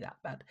going to be that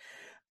bad.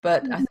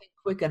 But I think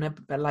we're going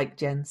to, like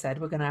Jen said,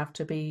 we're going to have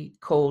to be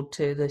called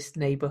to this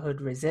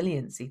neighborhood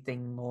resiliency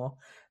thing more,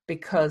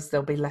 because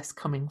there'll be less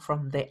coming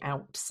from the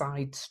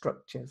outside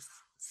structures.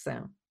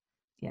 So,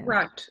 yeah.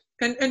 Right.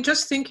 And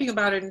just thinking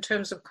about it in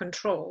terms of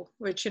control,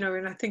 which,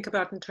 when I think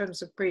about in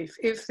terms of grief,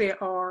 if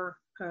there are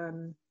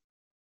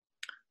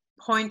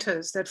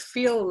pointers that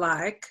feel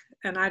like,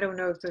 and I don't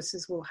know if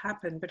will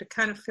happen, but it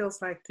kind of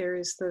feels like there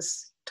is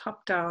this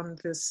top down,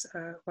 this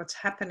what's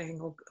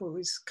happening or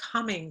is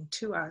coming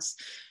to us,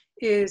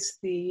 is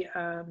the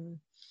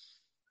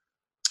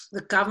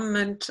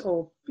government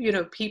or,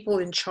 people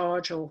in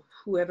charge or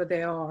whoever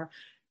they are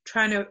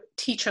trying to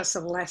teach us a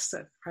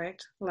lesson,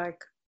 right?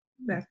 Like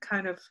that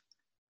kind of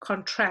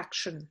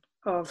contraction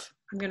of,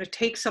 I'm going to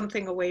take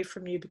something away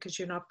from you because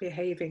you're not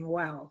behaving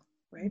well,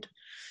 right?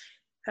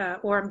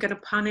 Or I'm going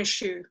to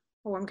punish you,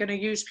 or I'm going to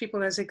use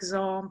people as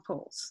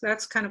examples.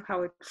 That's kind of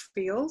how it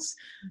feels.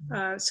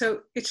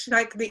 So it's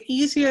like the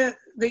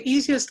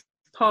easiest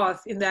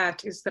path in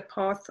that is the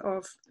path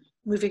of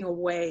moving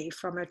away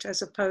from it,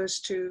 as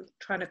opposed to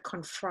trying to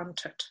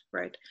confront it,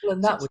 right? Well,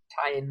 and that would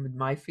tie in with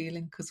my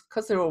feeling,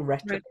 because they're all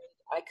retrograde.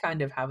 Right. I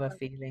kind of have a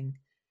feeling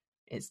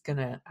it's going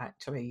to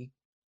actually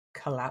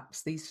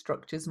collapse these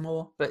structures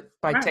more, but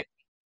by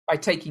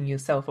taking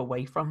yourself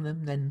away from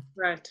them, then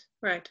right.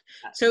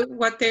 So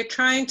what they're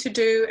trying to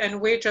do, and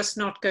we're just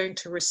not going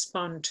to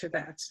respond to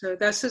that. So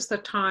this is the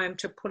time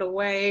to put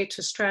away,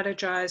 to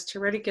strategize, to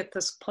really get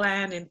this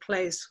plan in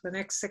place for the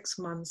next 6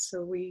 months,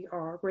 so we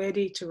are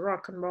ready to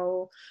rock and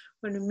roll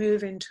when we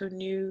move into a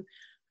new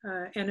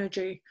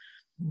energy.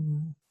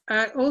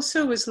 I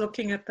also was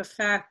looking at the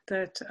fact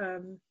that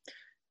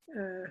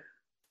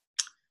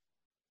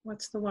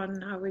what's the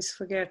one I always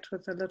forget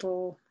with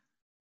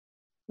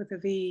a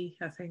V,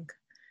 I think.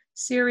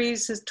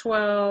 Ceres is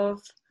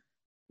 12.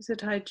 Is it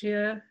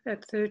Hygeia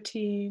at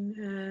 13?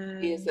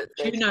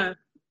 And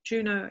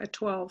Juno at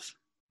 12.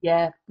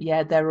 Yeah,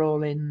 they're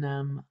all in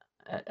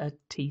a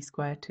T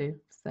square too.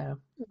 So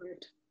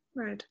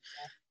right.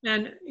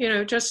 And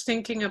just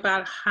thinking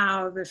about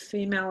how the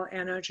female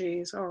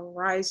energies are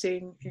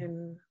rising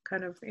in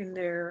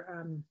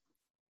their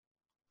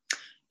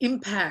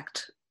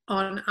impact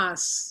on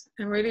us,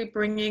 and really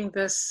bringing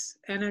this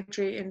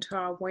energy into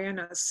our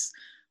awareness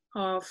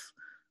of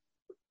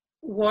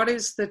what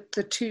is the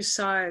two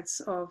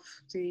sides of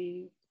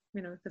the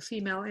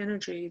female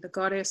energy, the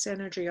goddess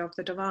energy of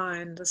the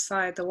divine.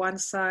 The one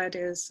side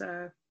is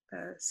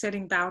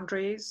setting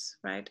boundaries,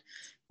 right?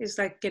 Is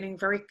like getting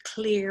very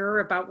clear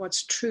about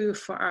what's true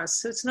for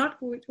us. So it's not,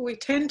 we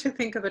tend to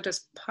think of it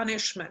as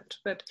punishment,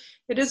 but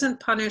it isn't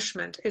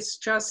punishment. It's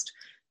just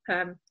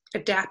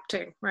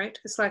adapting, right?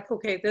 It's like,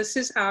 okay, this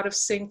is out of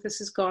sync. This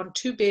has gone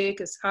too big.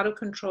 It's out of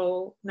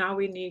control. Now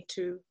we need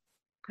to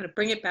kind of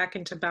bring it back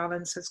into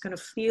balance. It's going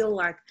to feel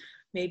like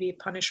maybe a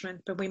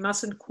punishment, but we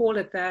mustn't call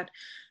it that,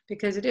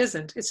 because it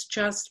isn't. It's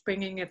just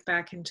bringing it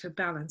back into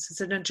balance.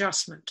 It's an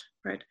adjustment,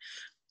 right?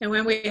 And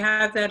when we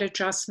have that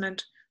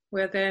adjustment,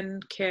 we then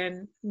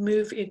can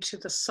move into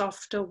the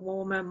softer,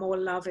 warmer, more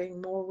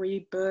loving, more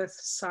rebirth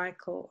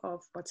cycle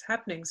of what's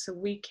happening. So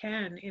we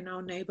can, in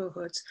our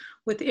neighborhoods,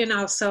 within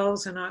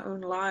ourselves and our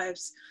own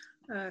lives,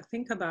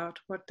 think about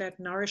what that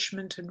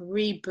nourishment and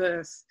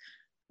rebirth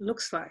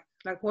looks like.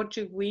 Like, what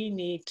do we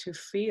need to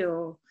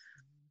feel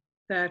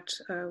that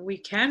we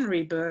can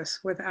rebirth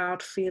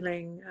without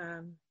feeling,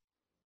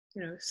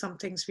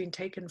 something's been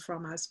taken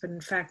from us, but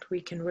in fact we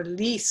can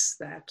release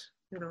that,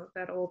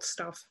 that old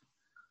stuff.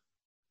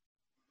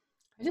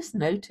 I just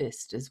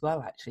noticed as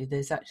well, actually,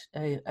 there's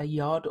actually a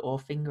yod or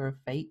finger of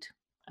fate,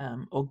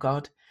 or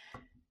God,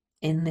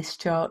 in this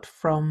chart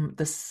from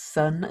the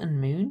sun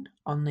and moon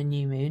on the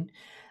new moon.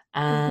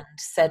 and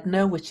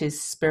Sedna, which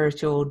is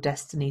spiritual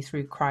destiny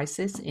through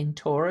crisis in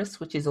Taurus,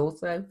 which is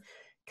also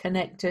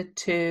connected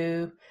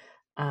to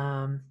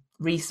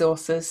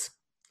resources.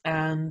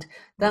 And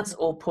that's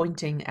all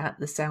pointing at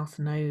the South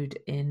Node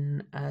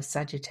in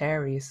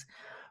Sagittarius,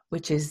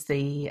 which is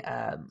the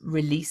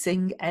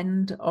releasing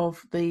end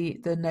of the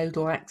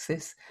nodal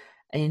axis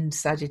in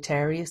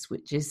Sagittarius,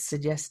 which is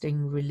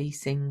suggesting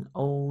releasing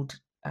old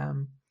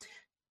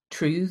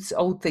truths,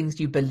 old things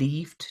you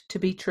believed to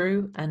be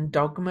true, and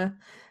dogma,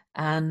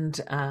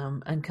 and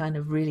kind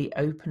of really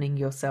opening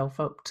yourself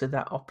up to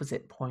that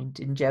opposite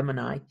point in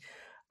Gemini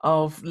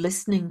of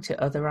listening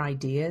to other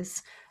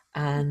ideas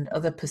and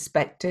other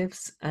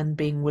perspectives and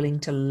being willing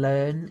to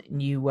learn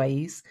new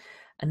ways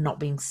and not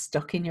being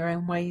stuck in your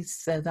own ways.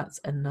 So that's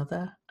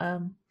another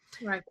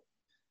right.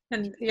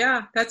 And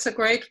yeah, that's a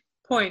great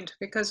point,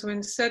 because when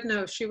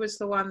Sedno, she was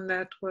the one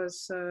that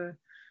was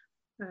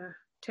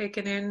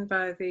taken in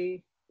by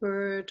the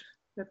bird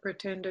that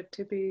pretended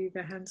to be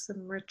the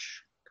handsome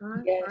rich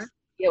guy, yes. right?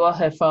 Yeah, well,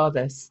 her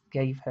father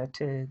gave her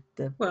to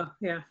the. Well,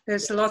 yeah,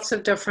 there's lots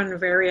of different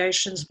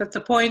variations, but the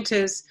point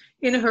is,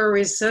 in her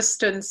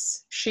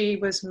resistance, she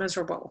was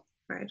miserable,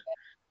 right?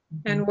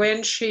 Mhm. And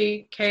when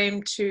she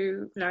came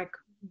to, like,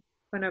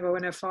 when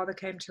her father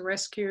came to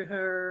rescue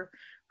her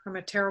from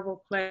a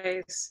terrible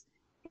place,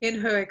 in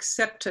her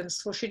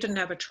acceptance, well, she didn't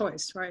have a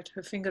choice, right?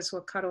 Her fingers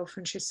were cut off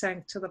and she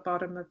sank to the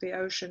bottom of the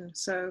ocean.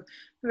 So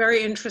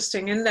very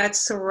interesting in that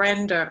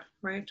surrender,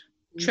 right?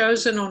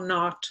 Chosen or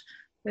not,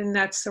 in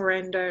that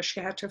surrender, she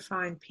had to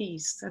find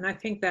peace. And I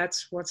think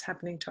that's what's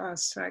happening to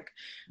us. Like,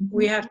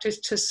 we have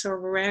to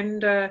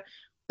surrender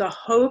the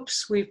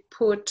hopes we've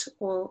put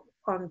or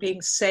on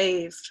being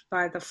saved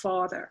by the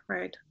father,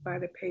 right? By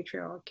the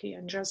patriarchy,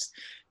 and just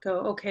go,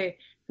 okay,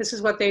 this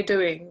is what they're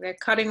doing. They're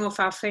cutting off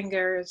our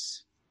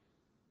fingers.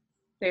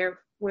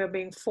 We're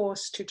being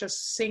forced to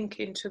just sink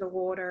into the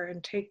water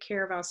and take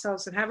care of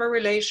ourselves and have a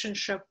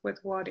relationship with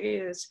what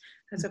is,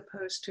 as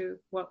opposed to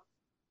what,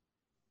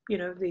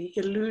 the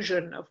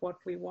illusion of what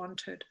we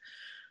wanted.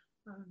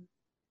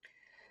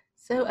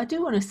 So I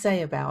do want to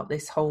say about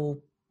this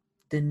whole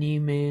the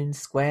new moon,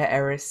 square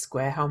Eris,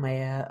 square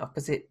Haumea,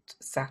 opposite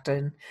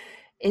Saturn,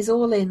 is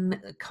all in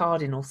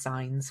cardinal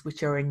signs,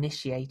 which are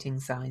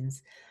initiating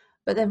signs.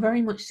 But they're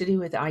very much to do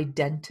with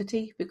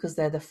identity because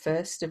they're the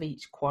first of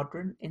each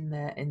quadrant in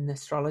the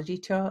astrology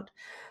chart.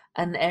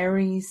 And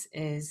Aries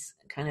is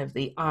kind of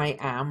the I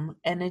am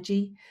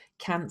energy.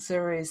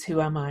 Cancer is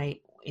who am I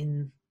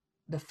in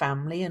the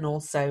family and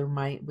also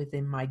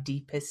within my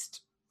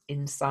deepest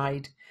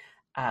inside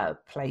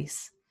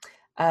place.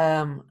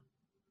 And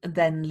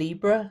then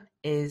Libra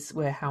is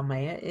where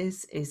Haumea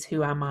is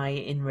who am I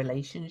in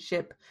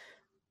relationship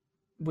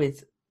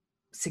with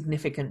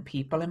significant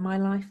people in my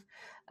life.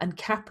 And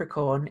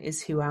Capricorn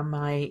is who am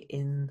I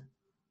in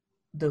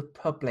the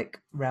public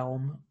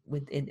realm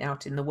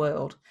out in the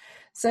world.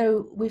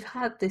 So we've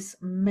had this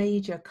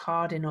major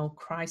cardinal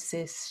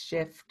crisis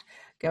shift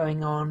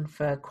going on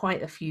for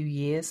quite a few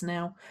years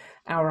now.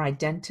 Our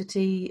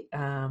identity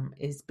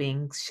is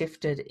being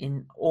shifted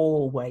in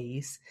all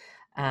ways,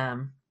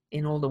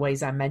 in all the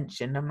ways I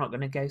mentioned. I'm not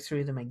going to go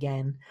through them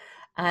again.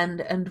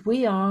 And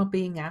we are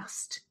being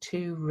asked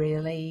to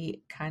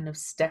really kind of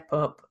step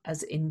up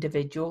as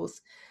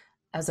individuals,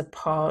 as a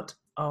part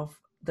of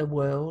the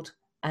world,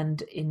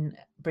 and in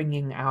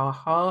bringing our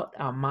heart,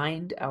 our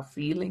mind, our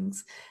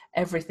feelings,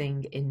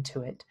 everything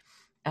into it.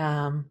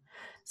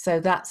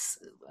 So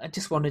I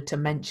just wanted to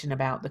mention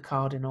about the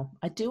cardinal.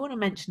 I do want to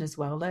mention as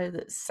well, though,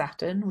 that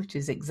Saturn, which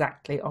is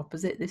exactly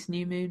opposite this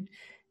new moon,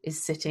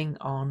 is sitting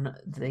on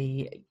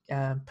the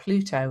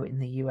Pluto in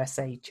the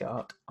USA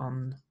chart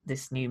on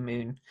this new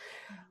moon.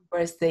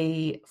 Whereas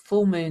the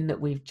full moon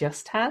that we've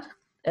just had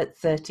at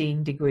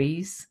 13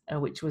 degrees,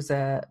 which was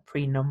a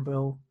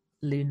prenumbral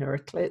lunar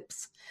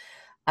eclipse,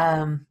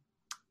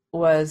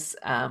 was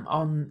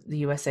on the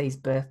USA's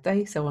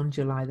birthday, so on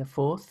July the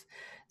 4th,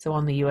 so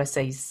on the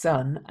USA's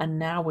sun, and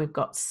now we've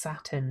got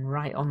Saturn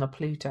right on the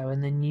Pluto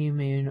and the new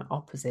moon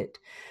opposite.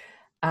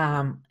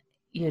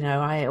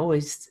 I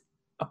always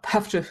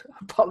have to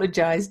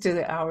apologize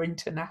to our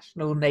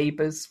international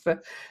neighbors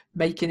for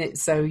making it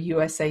so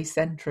USA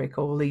centric,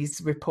 all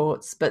these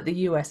reports, but the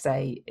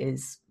USA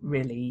is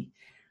really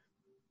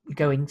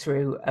going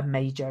through a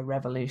major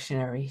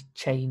revolutionary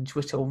change,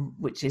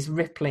 which is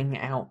rippling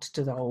out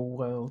to the whole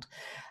world.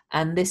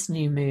 And this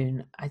new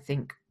moon, I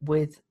think,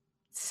 with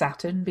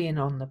Saturn being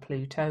on the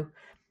Pluto,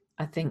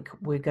 I think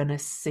we're going to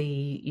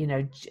see,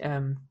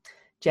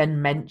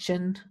 Jen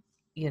mentioned,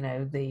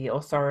 the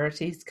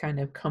authorities kind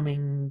of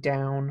coming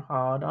down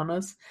hard on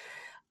us.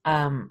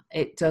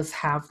 It does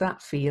have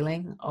that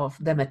feeling of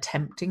them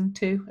attempting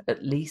to,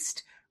 at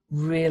least,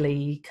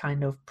 really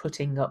kind of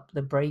putting up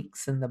the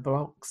brakes and the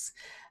blocks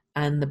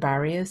and the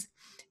barriers.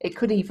 It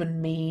could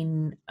even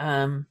mean,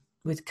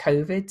 with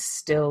COVID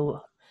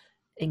still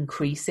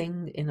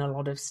increasing in a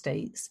lot of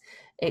states,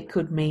 it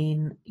could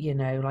mean,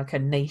 like a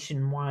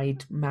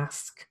nationwide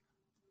mask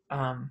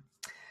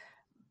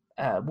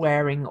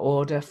wearing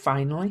order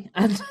finally,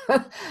 and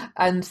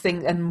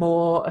and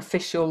more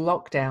official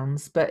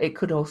lockdowns, but it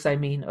could also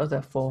mean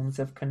other forms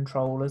of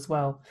control as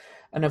well.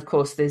 And of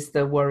course, there's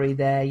the worry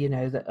there,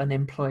 that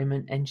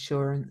unemployment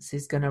insurance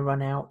is going to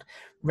run out,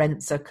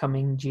 rents are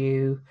coming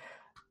due,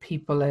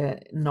 people are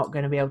not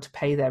going to be able to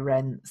pay their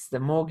rents,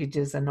 the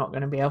mortgages are not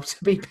going to be able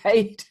to be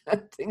paid,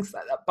 and things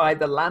like that by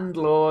the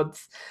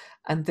landlords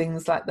and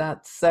things like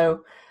that.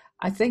 So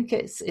I think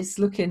it's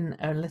looking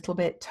a little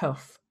bit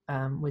tough,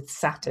 with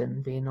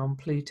Saturn being on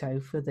Pluto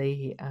for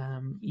the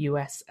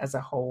US as a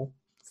whole.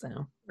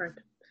 So, right.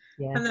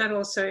 yeah. And that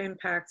also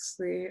impacts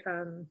the,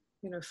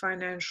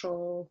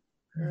 financial,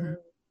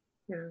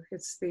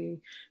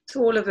 it's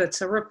all of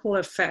it's a ripple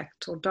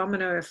effect or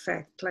domino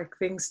effect, like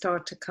things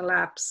start to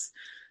collapse.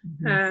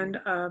 And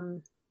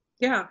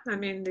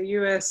the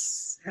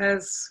US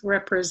has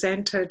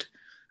represented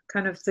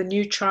kind of the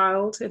new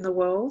child in the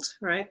world,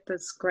 right?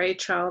 This great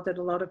child that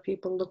a lot of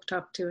people looked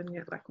up to and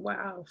get like,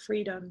 wow,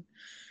 freedom.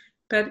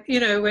 But,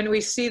 when we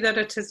see that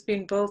it has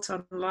been built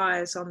on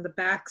lies, on the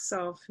backs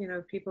of,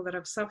 people that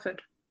have suffered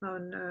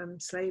on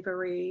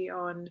slavery,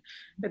 on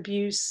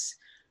abuse,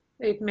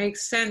 it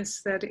makes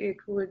sense that it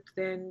would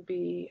then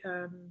be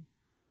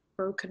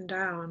broken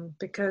down.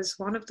 Because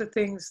one of the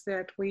things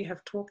that we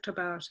have talked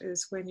about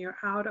is when you're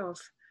out of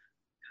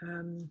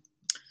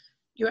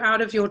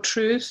your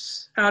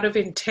truth, out of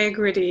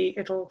integrity,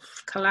 it'll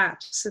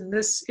collapse. And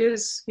this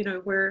is,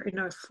 we're in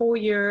a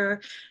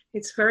 4-year,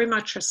 it's very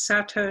much a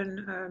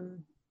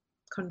Saturn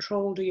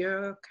controlled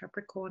year,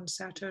 Capricorn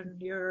Saturn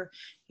year,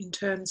 in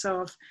terms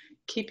of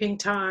keeping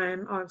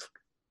time, of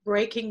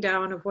breaking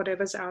down of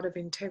whatever's out of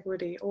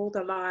integrity, all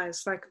the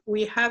lies. Like,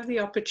 we have the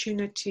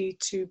opportunity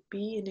to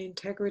be in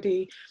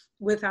integrity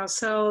with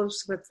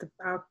ourselves, with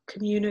our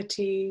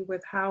community,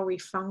 with how we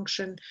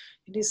function.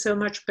 It is so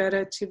much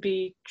better to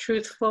be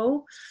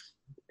truthful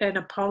and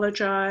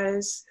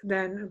apologize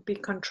than be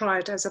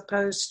contrite, as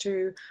opposed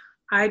to,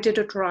 I did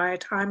it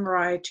right, I'm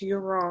right,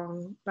 you're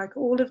wrong. Like,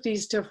 all of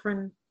these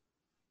different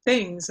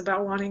things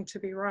about wanting to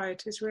be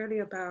right is really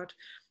about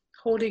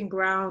holding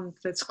ground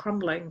that's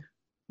crumbling.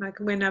 Like,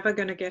 we're never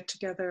going to get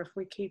together if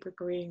we keep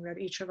agreeing that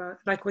each of us,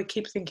 like, we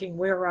keep thinking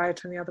we're right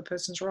and the other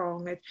person's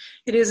wrong.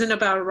 It isn't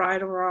about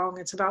right or wrong.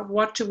 It's about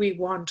what do we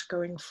want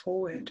going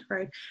forward,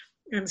 right?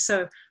 And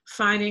so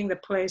finding the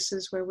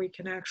places where we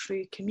can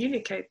actually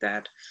communicate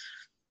that.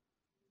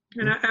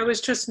 And I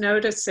was just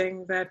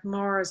noticing that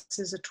Mars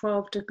is at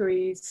 12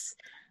 degrees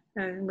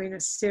and we're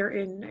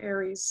in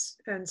Aries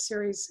and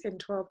Ceres in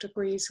 12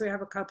 degrees. We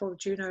have a couple of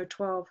Juno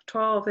 12.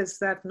 12 is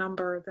that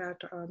number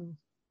that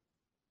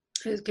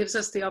it gives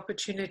us the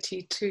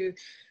opportunity to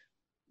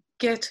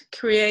get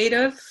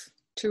creative,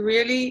 to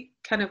really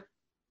kind of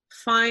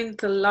find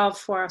the love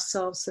for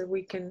ourselves so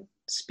we can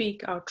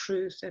speak our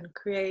truth and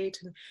create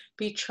and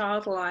be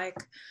childlike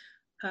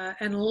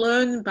and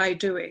learn by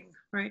doing,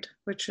 right?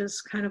 Which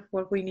is kind of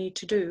what we need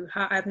to do.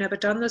 I've never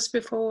done this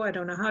before. I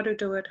don't know how to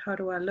do it. How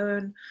do I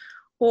learn?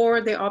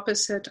 Or the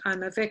opposite,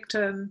 I'm a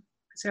victim.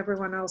 It's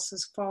everyone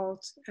else's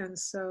fault. And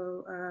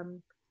so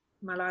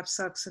my life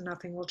sucks and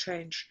nothing will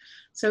change.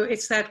 So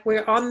it's that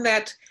we're on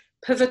that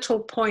pivotal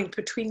point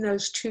between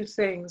those two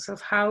things of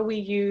how we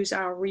use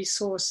our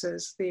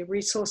resources, the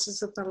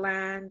resources of the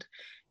land,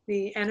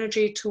 the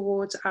energy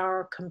towards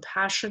our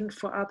compassion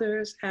for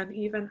others, and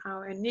even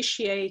our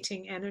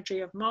initiating energy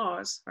of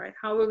Mars, right?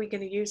 How are we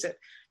going to use it?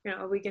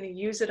 Are we going to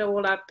use it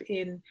all up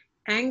in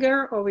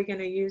anger, or are we going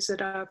to use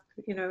it up,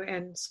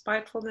 and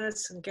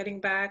spitefulness and getting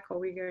back? Are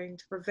we going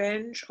to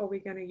revenge? Or are we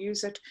going to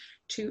use it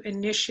to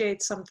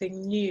initiate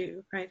something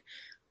new, right?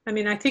 I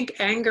mean, I think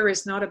anger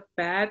is not a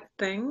bad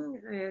thing.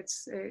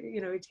 It's,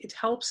 it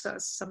helps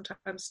us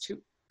sometimes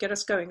to get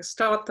us going,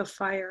 start the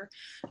fire.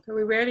 But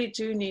we really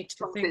do need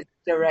to think. It's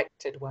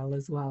directed well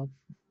as well.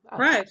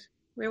 Right.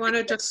 We want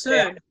to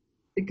discern.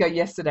 I think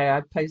yesterday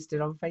I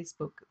posted on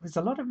Facebook, there's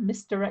a lot of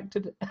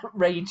misdirected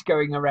rage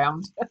going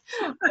around.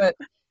 But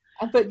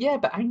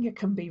anger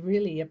can be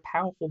really a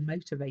powerful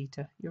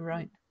motivator. You're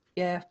right.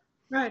 Yeah.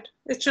 Right.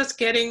 It's just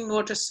getting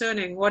more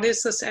discerning. What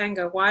is this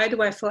anger? Why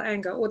do I feel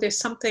anger? Or there's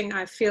something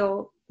I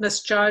feel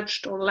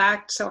misjudged or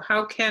lacked. So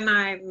how can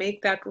I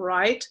make that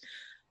right?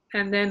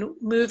 And then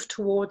move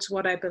towards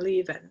what I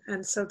believe in.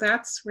 And so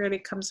that's really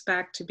comes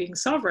back to being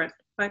sovereign.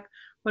 Like,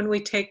 when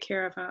we take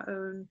care of our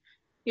own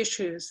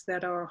issues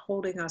that are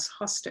holding us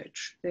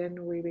hostage,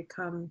 then we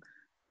become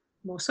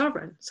more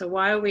sovereign. So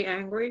why are we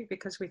angry?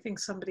 Because we think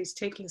somebody's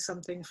taking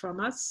something from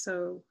us.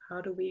 So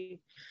how do we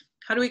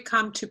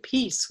come to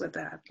peace with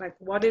that? Like,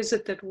 what is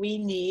it that we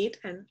need,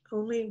 and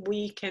only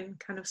we can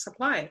kind of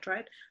supply it,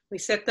 right? We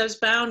set those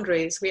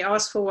boundaries. We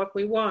ask for what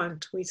we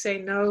want. We say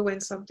no when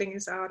something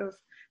is out of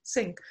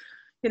sync.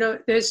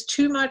 There's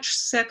too much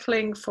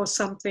settling for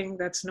something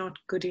that's not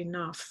good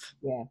enough.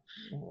 Yeah.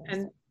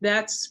 And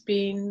that's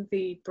been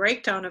the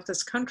breakdown of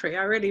this country.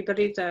 I really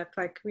believe that,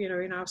 like,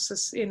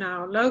 in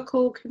our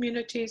local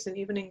communities and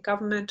even in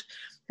government,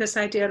 this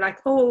idea like,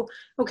 oh,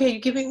 okay, you're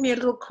giving me a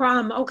little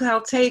crumb, okay,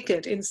 I'll take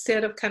it,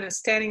 instead of kind of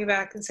standing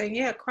back and saying,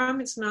 yeah, crumb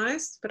is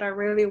nice, but I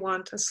really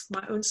want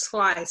my own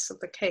slice of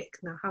the cake.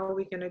 Now, how are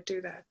we going to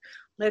do that?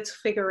 Let's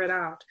figure it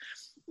out.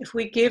 If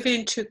we give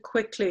in too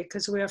quickly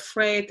because we're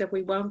afraid that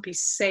we won't be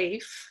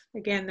safe,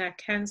 again, that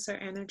Cancer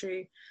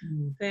energy,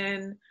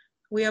 then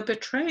we are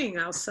betraying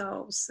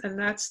ourselves. And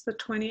that's the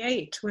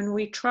 28. When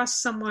we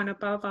trust someone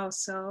above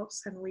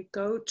ourselves and we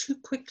go too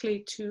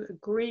quickly to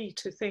agree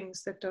to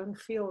things that don't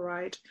feel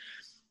right,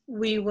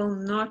 we will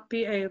not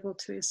be able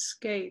to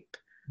escape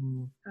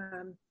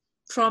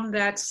from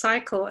that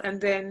cycle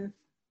and then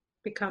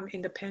become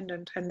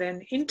independent and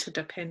then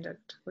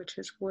interdependent, which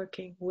is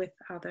working with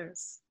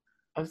others.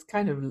 I was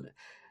kind of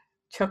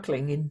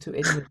chuckling into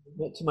it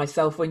to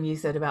myself when you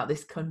said about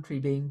this country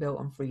being built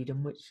on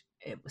freedom, which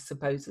it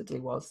supposedly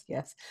was,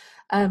 yes.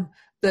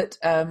 That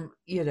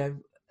you know,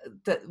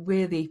 that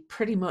we're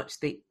pretty much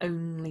the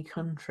only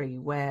country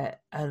where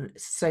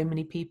so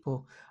many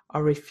people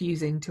are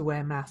refusing to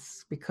wear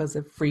masks because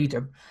of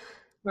freedom.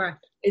 Right.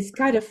 It's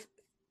kind of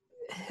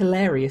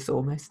hilarious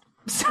almost.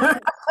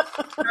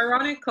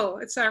 Ironical.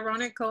 It's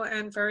ironical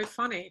and very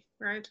funny,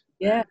 right?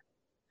 Yeah.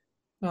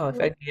 Oh, if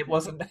only it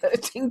wasn't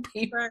hurting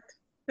people. Right.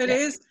 It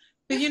is.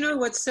 But you know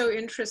what's so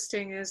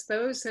interesting is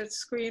those that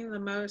scream the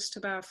most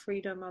about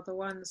freedom are the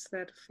ones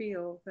that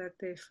feel that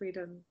they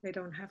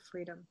don't have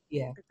freedom.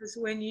 Yeah. Because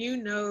when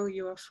you know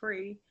you are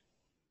free,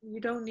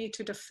 you don't need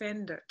to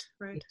defend it,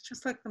 right? It's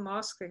just like the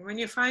mask thing. When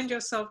you find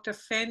yourself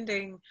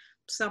defending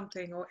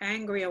something or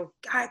angry or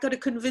I got to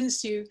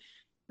convince you,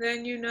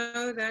 then you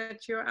know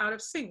that you're out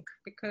of sync,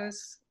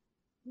 because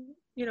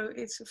you know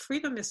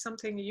freedom is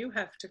something you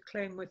have to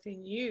claim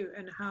within you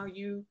and how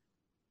you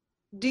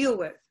deal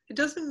with. It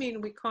doesn't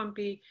mean we can't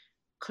be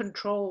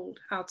controlled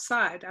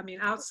outside. I mean,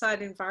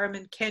 outside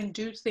environment can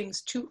do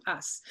things to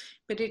us,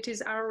 but it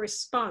is our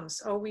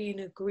response. Are we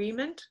in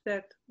agreement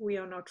that we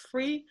are not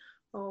free?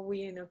 Or are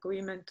we in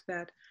agreement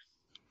that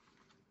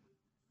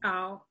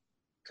our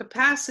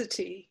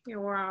capacity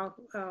or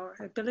our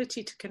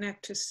ability to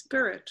connect to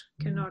spirit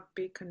cannot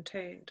be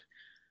contained?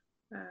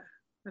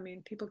 I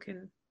mean, people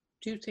can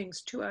do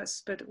things to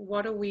us, but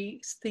what are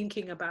we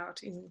thinking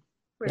about in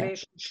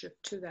relationship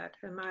to that?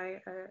 Am I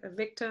a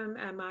victim?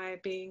 Am I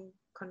being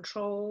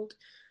controlled?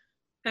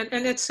 And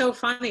it's so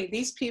funny,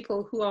 these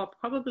people who are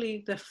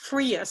probably the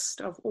freest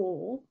of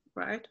all,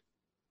 right,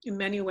 in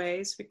many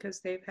ways,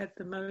 because they've had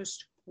the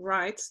most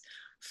rights,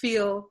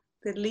 feel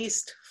the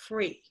least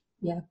free.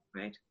 Yeah.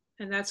 Right.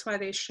 And that's why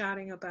they're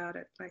shouting about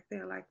it. Like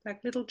they're like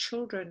little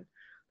children.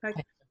 Like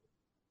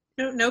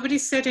nobody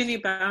set any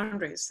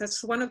boundaries.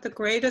 That's one of the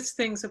greatest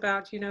things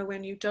about, you know,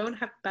 when you don't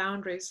have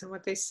boundaries, and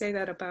what they say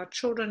that about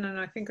children, and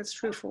I think it's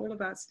true for all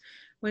of us,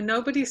 when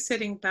nobody's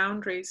setting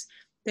boundaries,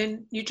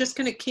 then you're just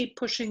going to keep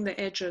pushing the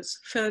edges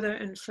further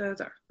and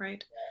further,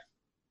 right?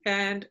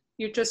 And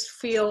you just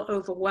feel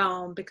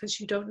overwhelmed because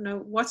you don't know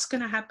what's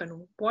going to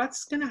happen.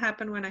 What's going to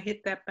happen when I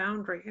hit that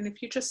boundary? And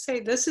if you just say,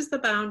 this is the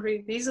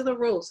boundary, these are the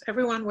rules,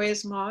 everyone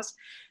wears masks,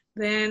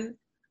 then,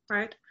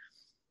 right?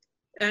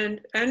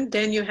 And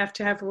then you have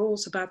to have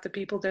rules about the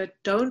people that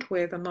don't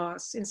wear the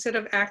masks, instead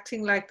of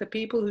acting like the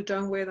people who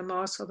don't wear the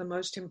masks are the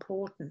most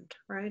important,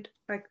 right?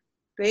 Like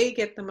they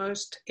get the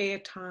most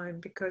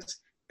airtime because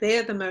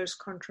they're the most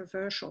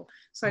controversial.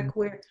 It's like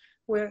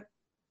we're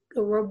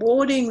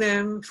rewarding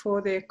them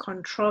for their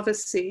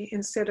controversy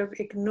instead of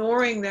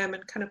ignoring them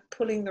and kind of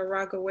pulling the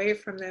rug away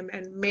from them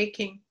and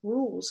making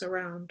rules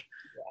around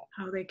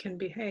how they can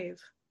behave.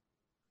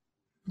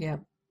 Yeah,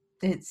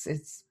 it's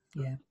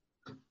yeah.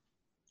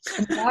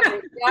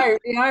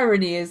 The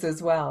irony is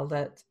as well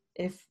that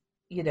if,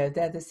 you know,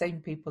 they're the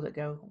same people that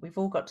go, we've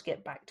all got to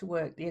get back to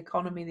work, the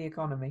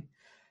economy.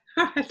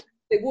 Right.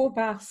 They wore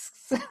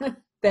masks.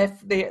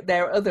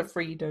 Their other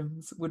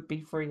freedoms would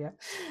be freer.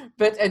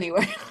 But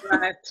anyway.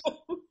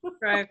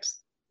 Right.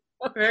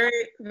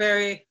 Very,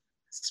 very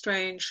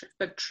strange,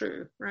 but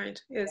true, right?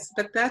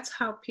 But that's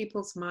how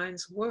people's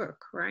minds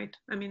work, right?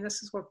 I mean,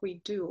 this is what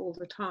we do all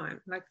the time.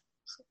 Like,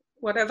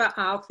 whatever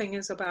our thing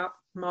is about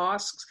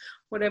masks,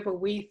 whatever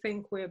we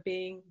think we're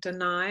being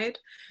denied,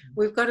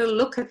 we've got to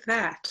look at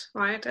that,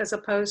 right? As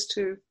opposed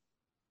to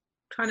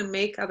trying to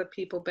make other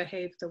people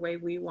behave the way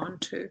we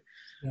want to.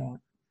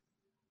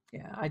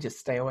 Yeah, I just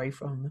stay away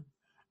from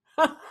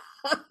them.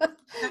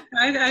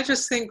 I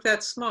just think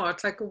that's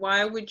smart. Like,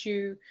 why would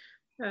you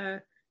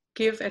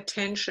give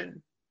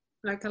attention?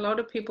 Like, a lot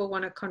of people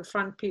want to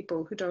confront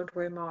people who don't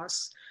wear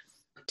masks.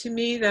 To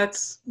me,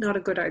 that's not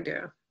a good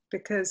idea,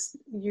 because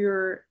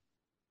you're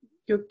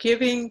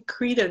giving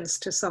credence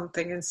to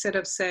something instead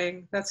of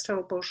saying that's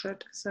total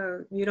bullshit.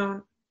 So you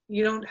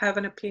don't have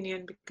an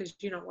opinion because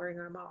you're not wearing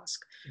a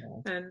mask,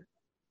 and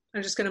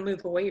I'm just going to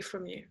move away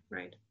from you,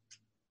 right?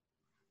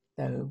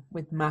 So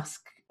with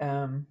mask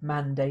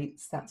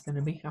mandates, that's going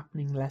to be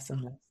happening less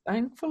and less,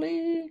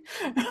 thankfully.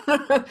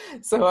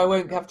 So I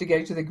won't have to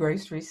go to the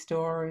grocery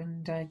store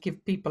and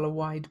give people a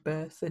wide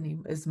berth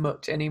as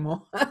much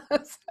anymore.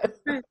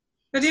 So.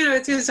 But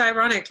it is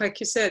ironic, like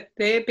you said,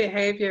 their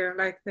behavior,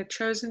 like the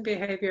chosen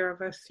behavior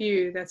of a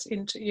few that's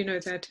into,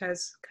 that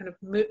has kind of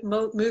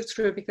moved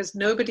through because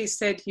nobody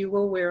said you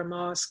will wear a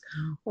mask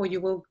or you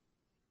will,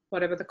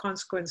 whatever the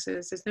consequence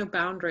is, there's no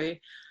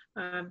boundary.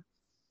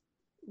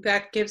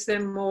 That gives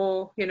them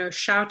more,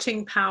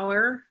 shouting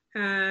power.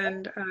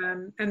 And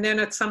then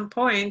at some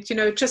point,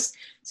 it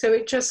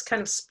just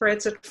kind of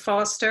spreads it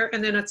faster.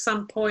 And then at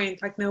some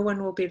point, like no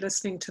one will be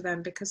listening to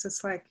them because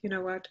it's like, you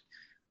know what?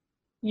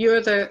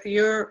 Your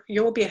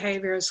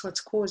behavior is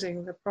what's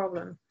causing the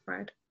problem,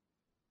 right?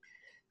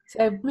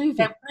 So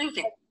moving. I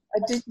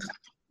did.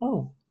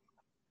 Oh,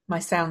 my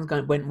sound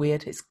went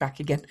weird. It's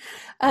back again.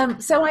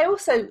 So I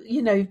also,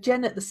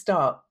 Jen at the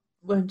start,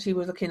 when she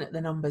was looking at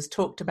the numbers,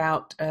 talked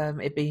about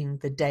it being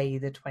the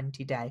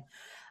 20 day.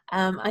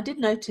 I did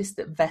notice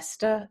that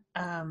Vesta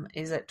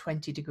is at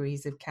 20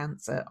 degrees of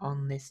Cancer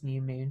on this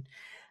new moon.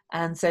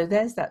 And so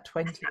there's that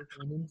 20 again.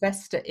 And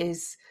Vesta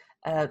is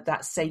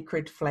that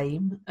sacred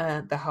flame,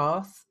 the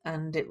hearth,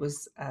 and it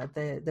was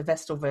the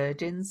Vestal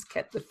Virgins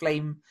kept the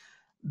flame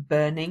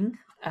burning.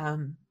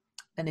 And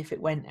if it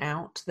went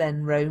out,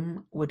 then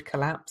Rome would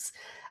collapse.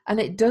 And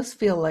it does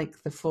feel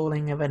like the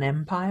falling of an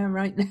empire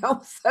right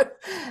now.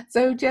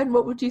 So Jen,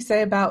 what would you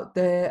say about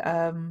the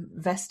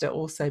Vesta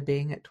also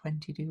being at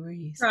 20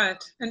 degrees?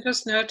 Right. And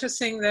just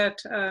noticing that...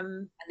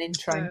 and in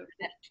trine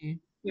Neptune.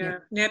 Yeah,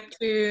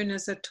 Neptune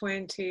is at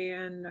 20,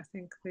 and I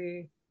think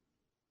the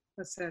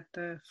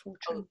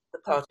fortune? The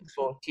part of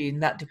fortune,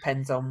 that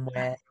depends on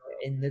where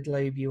in the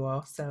globe you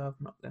are, so I'm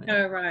not going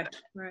to... Oh, right.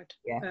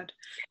 Yeah. But,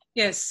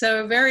 yes,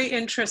 so very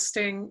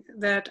interesting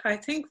that I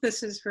think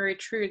this is very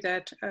true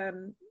that,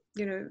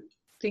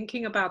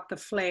 thinking about the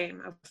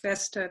flame, of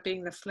Vesta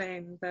being the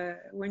flame,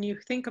 when you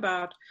think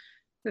about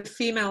the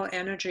female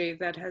energy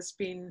that has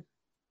been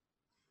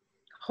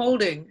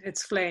holding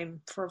its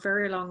flame for a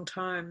very long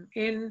time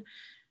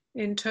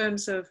in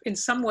terms of, in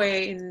some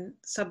way, in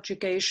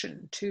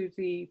subjugation to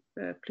the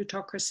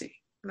plutocracy.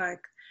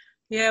 Like,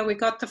 yeah, we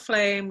got the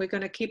flame, we're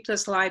going to keep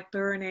this light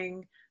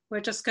burning, we're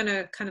just going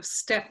to kind of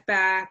step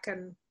back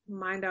and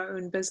mind our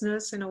own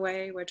business in a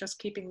way, we're just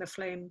keeping the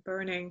flame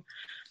burning.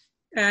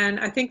 And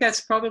I think that's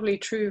probably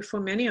true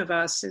for many of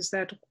us, is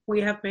that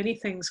we have many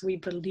things we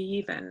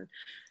believe in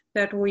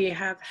that we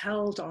have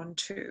held on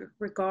to,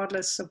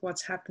 regardless of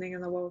what's happening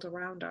in the world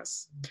around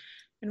us.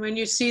 And when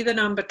you see the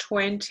number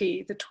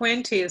 20, the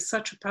 20 is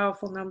such a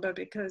powerful number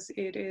because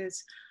it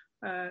is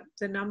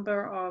the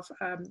number of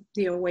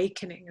the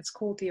awakening. It's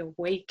called the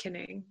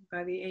awakening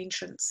by the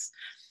ancients.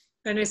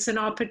 And it's an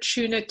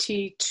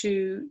opportunity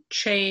to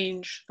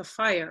change the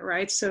fire,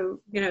 right? So,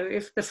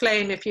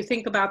 if you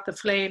think about the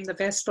flame, the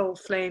Vestal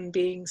flame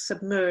being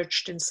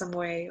submerged in some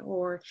way,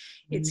 or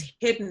it's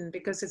hidden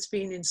because it's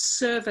been in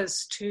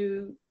service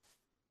to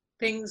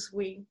things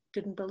we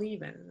didn't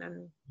believe in,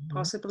 and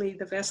possibly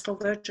the Vestal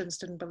Virgins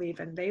didn't believe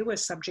in. They were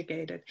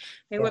subjugated.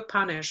 They were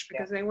punished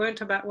because they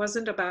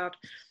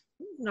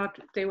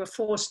they were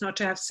forced not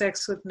to have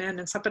sex with men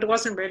and stuff, but it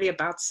wasn't really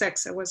about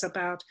sex. It was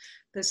about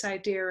this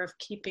idea of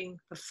keeping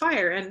the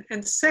fire,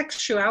 and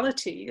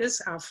sexuality is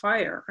our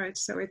fire, right?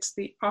 So it's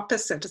the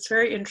opposite. It's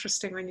very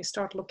interesting when you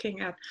start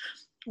looking at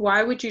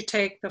why would you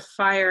take the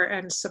fire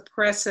and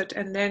suppress it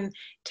and then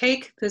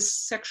take this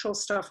sexual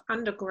stuff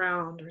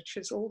underground, which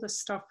is all the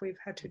stuff we've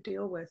had to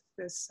deal with,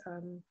 this,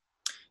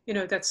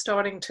 that's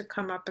starting to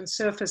come up and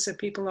surface that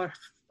people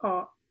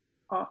are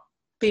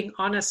being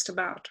honest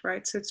about,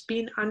 right? So it's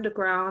been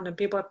underground and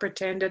people have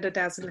pretended it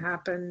hasn't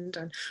happened,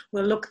 and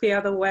we'll look the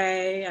other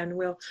way, and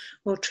we'll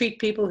treat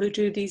people who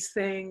do these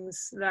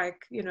things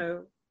like,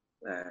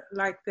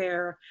 like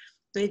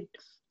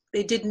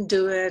they didn't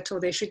do it,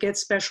 or they should get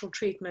special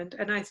treatment.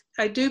 And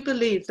I do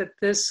believe that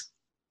this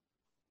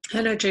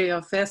energy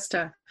of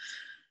Vesta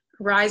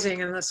rising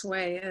in this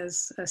way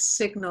is a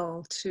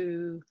signal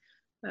to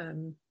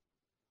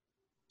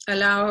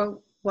allow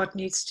what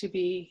needs to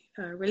be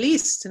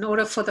released in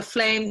order for the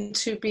flame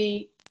to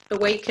be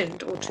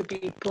awakened or to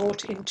be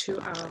brought into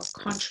our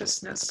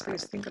consciousness.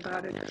 Please think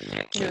about it.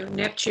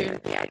 Neptune,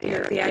 the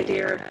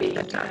idea of being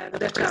lit up,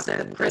 the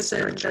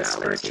prison, the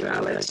spirituality,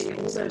 all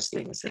those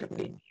things that have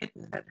been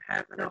hidden that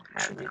have an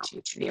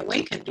opportunity to be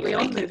awakened. We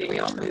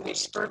all move in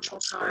spiritual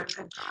time,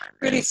 and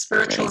really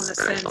spiritual in the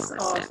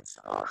sense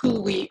of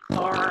who we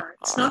are.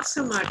 It's not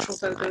so much,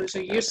 although those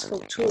are useful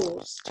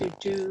tools to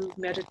do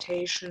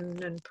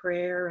meditation and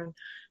prayer and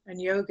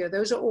yoga.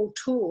 Those are all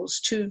tools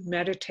to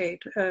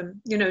meditate,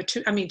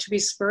 to be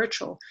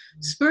spiritual.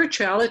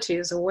 Spirituality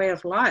is a way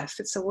of life.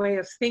 It's a way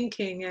of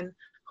thinking and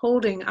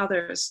holding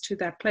others to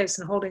that place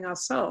and holding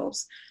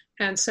ourselves.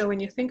 And so when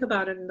you think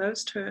about it in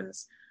those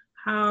terms,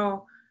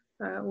 how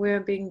we're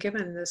being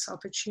given this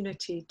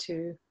opportunity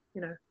to,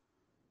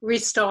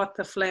 restart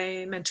the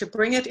flame and to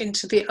bring it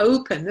into the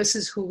open. This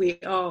is who we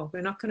are.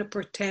 We're not going to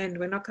pretend.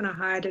 We're not going to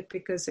hide it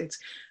because it's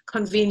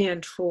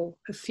convenient for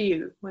a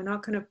few. We're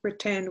not going to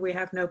pretend we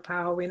have no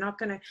power. We're not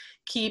going to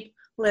keep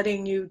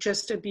letting you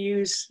just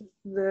abuse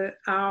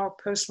our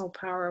personal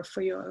power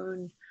for your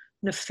own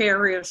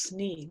nefarious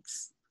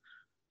needs.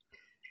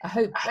 I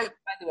hope, by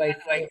the way,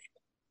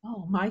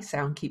 Oh, my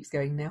sound keeps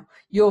going now.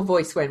 Your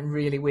voice went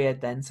really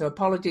weird then, so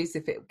apologies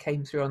if it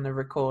came through on the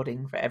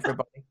recording for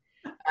everybody.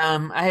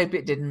 I hope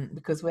it didn't,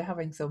 because we're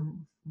having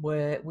some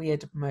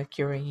weird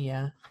Mercury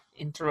Right.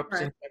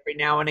 interruptions every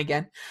now and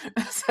again.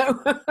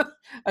 So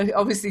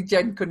obviously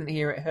Jen couldn't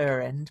hear at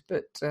her end,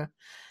 but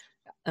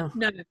oh,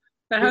 No,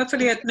 but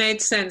hopefully it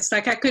made sense.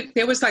 Like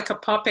there was like a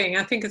popping.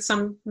 I think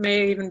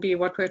may even be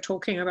what we're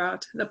talking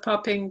about. The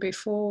popping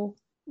before,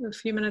 a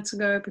few minutes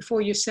ago,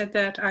 before you said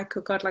that,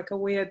 got like a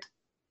weird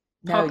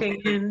no, popping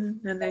in,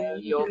 and then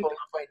your voice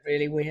went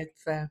really weird.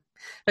 So,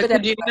 but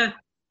but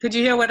could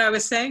you hear what I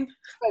was saying?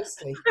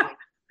 mostly,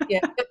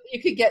 yeah,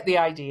 you could get the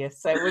idea.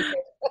 So we're good.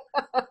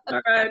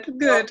 All right,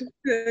 good.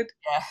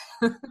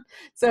 Yeah.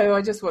 So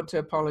I just want to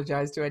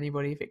apologize to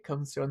anybody if it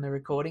comes through on the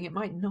recording. It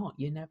might not.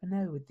 You never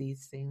know with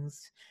these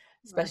things,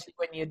 especially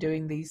when you're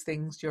doing these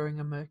things during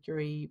a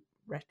Mercury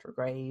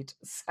retrograde.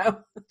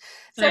 So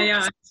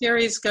Yeah,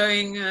 Ceres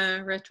going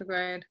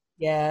retrograde.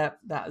 yeah,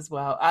 that as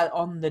well.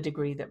 On the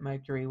degree that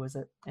Mercury was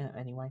at,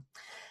 anyway.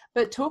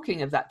 But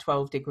talking of that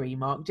 12-degree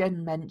mark,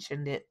 Jen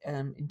mentioned it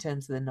in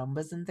terms of the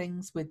numbers and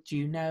things with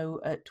Juno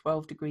at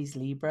 12 degrees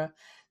Libra,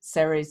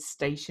 Ceres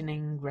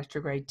stationing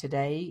retrograde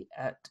today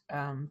at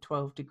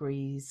 12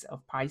 degrees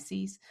of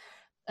Pisces.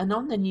 And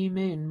on the new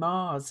moon,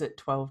 Mars at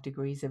 12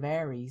 degrees of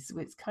Aries.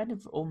 It's kind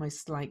of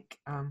almost like,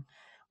 well,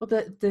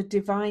 the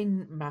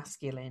divine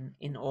masculine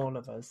in all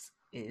of us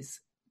is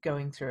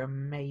going through a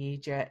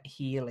major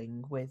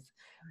healing with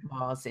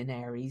Mars in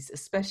Aries,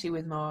 especially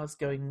with Mars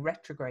going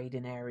retrograde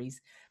in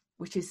Aries,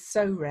 which is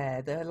so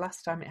rare. The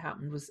last time it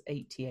happened was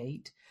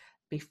 88.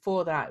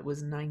 Before that, it was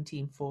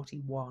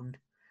 1941.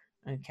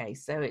 Okay,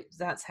 so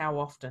that's how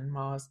often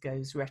Mars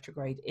goes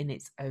retrograde in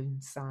its own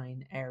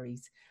sign,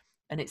 Aries.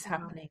 And it's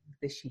happening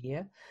this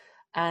year.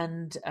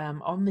 And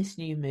on this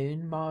new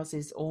moon, Mars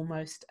is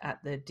almost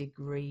at the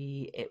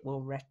degree it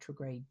will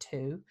retrograde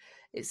to.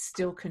 It's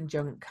still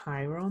conjunct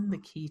Chiron, the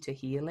key to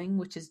healing,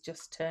 which has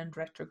just turned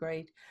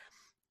retrograde.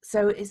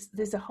 So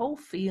there's a whole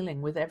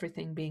feeling with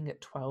everything being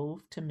at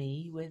 12 to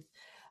me, with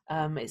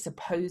it's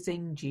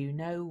opposing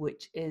Juno,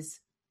 which is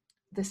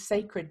the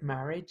sacred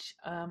marriage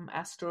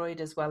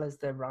asteroid, as well as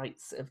the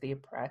rights of the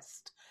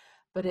oppressed.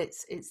 But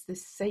it's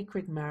this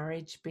sacred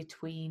marriage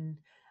between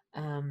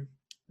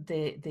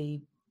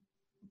the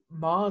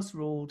Mars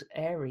ruled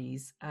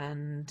Aries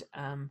and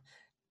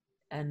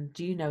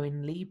Juno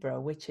in Libra,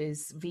 which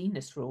is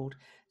Venus ruled.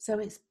 So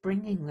it's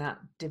bringing that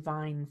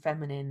divine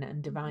feminine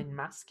and divine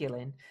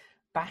masculine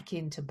back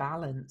into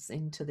balance,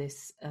 into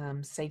this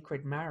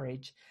sacred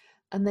marriage.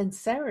 And then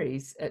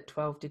Ceres at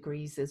 12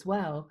 degrees as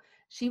well.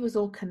 She was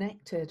all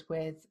connected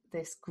with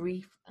this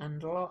grief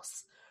and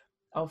loss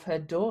of her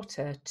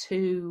daughter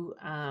to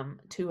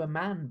a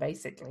man,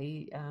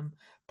 basically,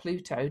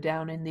 Pluto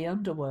down in the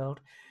underworld.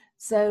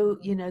 So,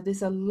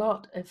 there's a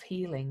lot of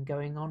healing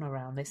going on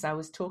around this. I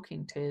was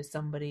talking to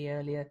somebody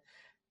earlier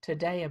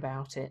today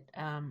about it,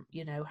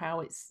 how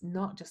it's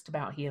not just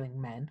about healing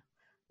men.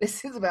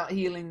 This is about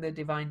healing the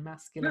divine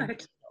masculine,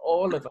 Right.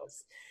 all of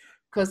us.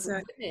 Because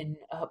Right. women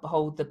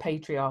uphold the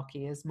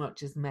patriarchy as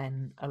much as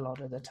men a lot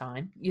of the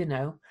time,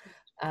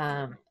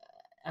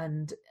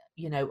 and,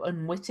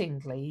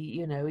 unwittingly,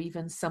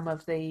 even some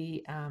of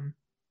the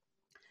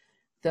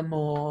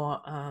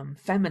more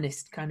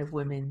feminist kind of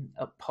women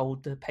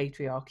uphold the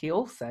patriarchy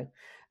also.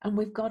 And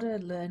we've got to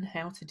learn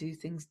how to do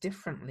things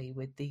differently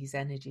with these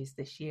energies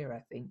this year, I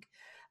think,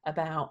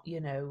 about,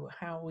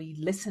 how we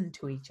listen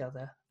to each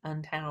other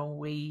and how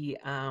we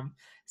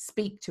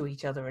speak to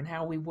each other and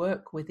how we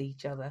work with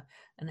each other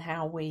and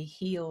how we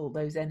heal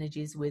those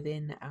energies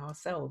within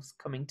ourselves,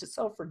 coming to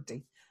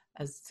sovereignty.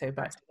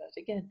 Back to that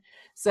again.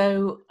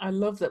 So I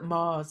love that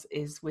Mars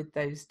is with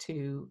those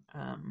two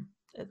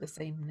at the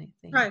same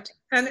thing. Right.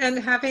 And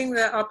having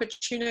the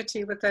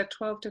opportunity with that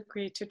 12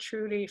 degree to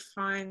truly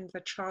find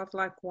the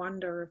childlike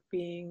wonder of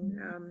being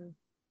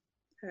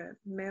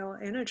male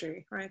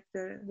energy, right?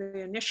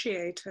 The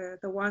initiator,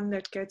 the one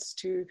that gets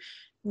to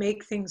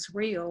make things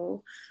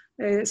real,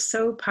 is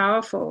so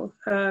powerful.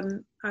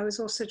 I was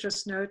also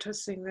just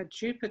noticing that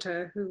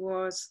Jupiter, who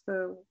was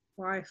the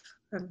wife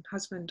and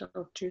husband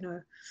of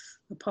Juno,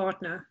 the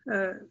partner,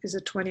 is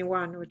a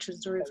 21, which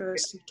is the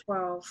reverse of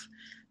 12.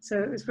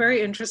 So it's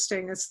very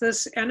interesting. It's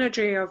this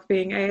energy of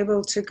being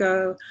able to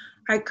go,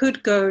 I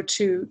could go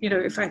to,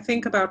 if I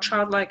think about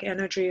childlike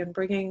energy and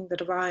bringing the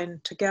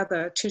divine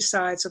together, two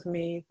sides of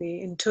me,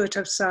 the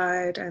intuitive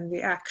side and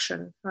the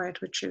action, right,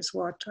 which is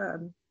what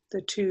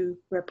the two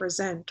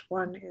represent.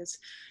 One is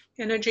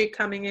energy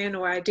coming in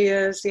or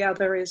ideas, the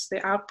other is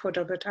the output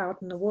of it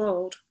out in the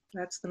world.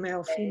 That's the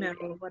male, female,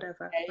 or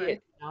whatever. Day,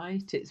 it's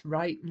night, it's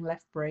right and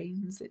left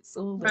brains, it's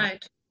all there.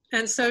 Right.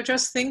 And so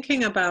just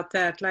thinking about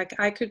that, like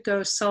I could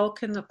go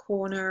sulk in the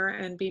corner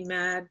and be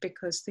mad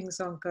because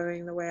things aren't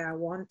going the way I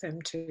want them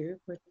to,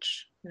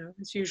 which,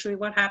 is usually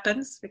what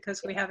happens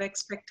because we have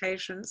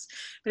expectations.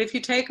 But if you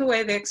take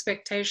away the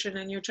expectation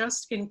and you're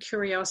just in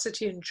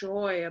curiosity and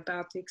joy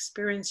about the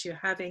experience you're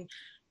having,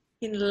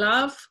 in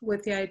love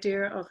with the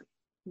idea of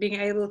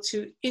being able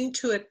to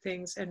intuit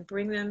things and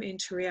bring them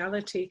into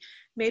reality.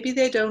 Maybe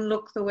they don't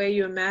look the way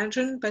you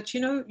imagine, but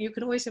you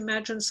can always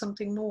imagine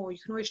something more. You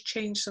can always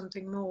change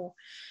something more.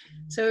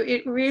 So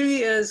it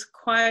really is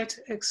quite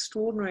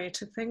extraordinary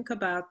to think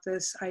about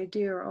this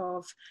idea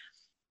of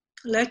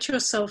let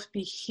yourself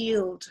be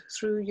healed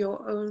through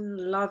your own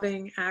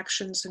loving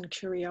actions and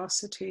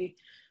curiosity.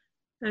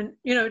 And,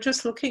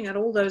 just looking at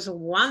all those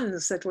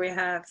ones that we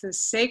have, this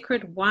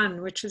sacred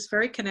one, which is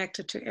very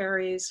connected to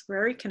Aries,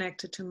 very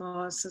connected to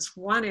Mars, this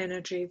one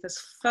energy, this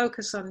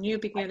focus on new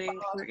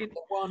beginnings.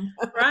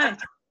 Right,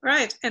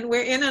 right. And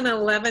we're in an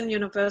 11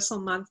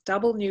 universal month,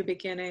 double new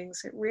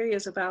beginnings. It really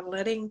is about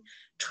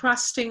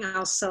trusting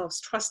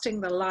ourselves, trusting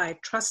the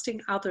light,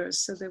 trusting others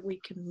so that we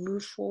can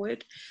move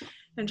forward.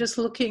 And just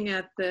looking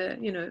at the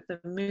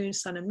moon,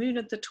 sun and moon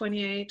at the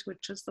 28,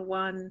 which is the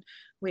one.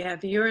 We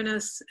have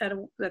Uranus at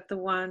the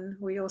one.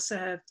 We also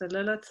have the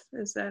Lilith,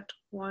 is that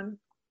one?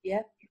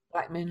 Yeah,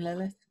 Black Moon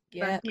Lilith.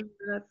 Yeah. Black Moon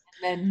Lilith.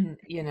 And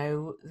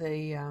then,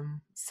 the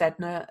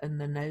Sedna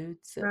and the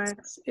nodes. Right.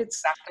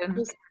 It's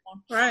Saturn.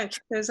 Right.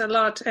 There's a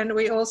lot. And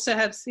we also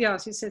have, you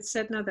said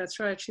Sedna,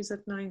 that's right. She's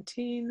at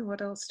 19.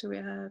 What else do we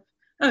have?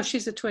 Oh,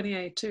 she's at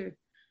 28 too.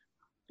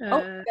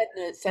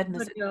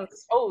 Sedna's.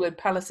 Oh, and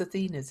Pallas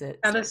Athena's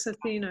it. Pallas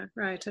Athena,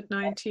 right, at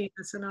 19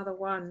 is another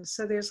one.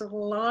 So there's a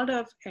lot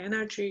of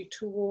energy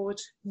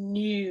towards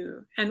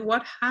new. And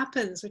what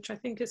happens, which I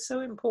think is so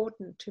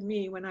important to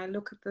me when I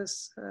look at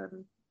this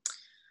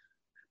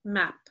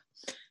map,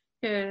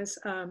 is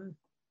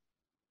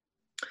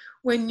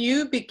when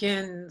new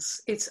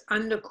begins, it's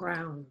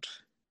underground.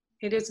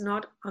 It is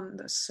not on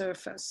the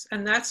surface.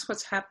 And that's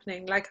what's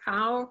happening. Like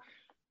our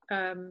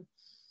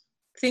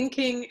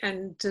thinking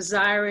and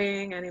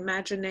desiring and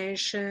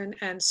imagination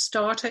and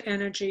starter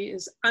energy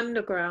is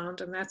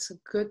underground, and that's a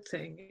good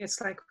thing. It's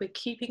like we're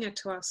keeping it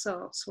to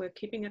ourselves. We're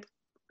keeping it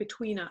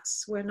between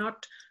us. We're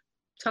not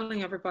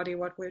telling everybody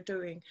what we're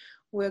doing.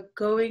 We're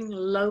going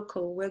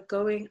local. We're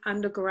going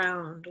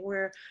underground.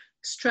 We're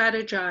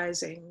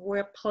strategizing.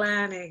 We're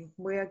planning.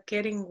 We're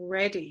getting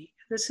ready.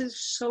 This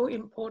is so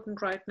important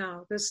right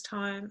now, this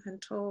time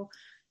until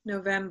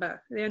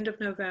November, the end of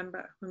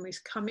November, when we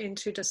come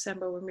into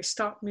December, when we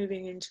start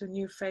moving into a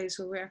new phase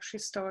where we actually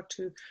start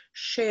to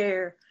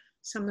share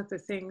some of the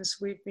things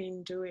we've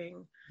been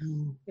doing.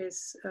 It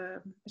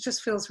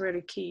just feels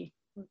really key.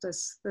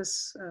 This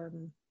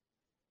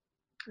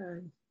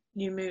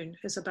new moon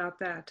is about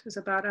that, is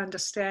about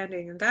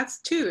understanding. And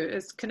that's too,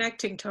 is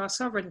connecting to our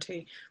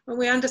sovereignty. When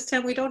we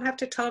understand, we don't have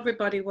to tell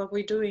everybody what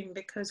we're doing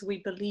because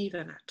we believe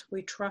in it.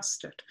 We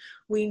trust it.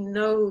 We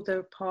know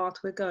the path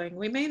we're going.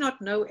 We may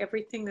not know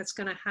everything that's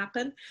going to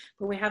happen,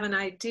 but we have an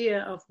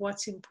idea of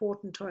what's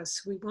important to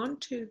us. We want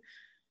to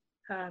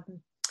kind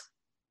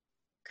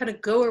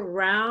of go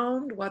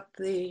around what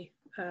the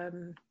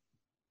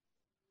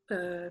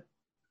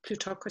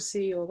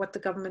plutocracy or what the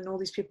government and all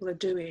these people are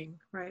doing,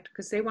 right?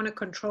 Because they want to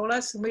control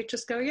us, and we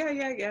just go, yeah,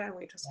 and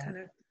we just kind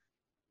of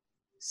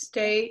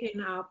stay in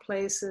our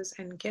places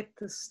and get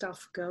this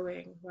stuff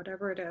going,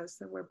 whatever it is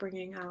that we're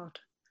bringing out.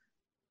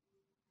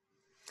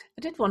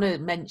 I did want to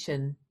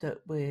mention that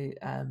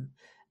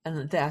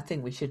I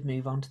think we should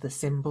move on to the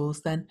symbols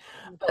then,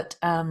 but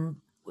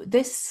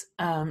this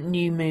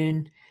new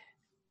moon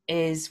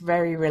is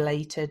very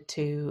related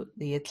to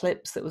the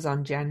eclipse that was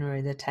on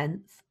January the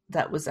 10th.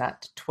 That was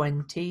at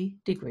 20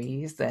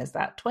 degrees. There's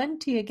that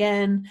 20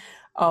 again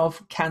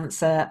of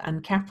Cancer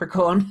and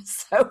Capricorn.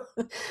 So,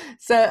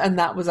 and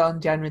that was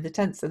on January the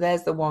 10th. So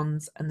there's the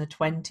ones and the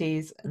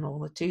 20s and all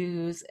the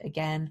twos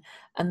again.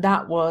 And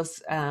that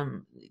was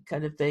kind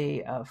of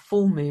the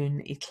full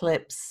moon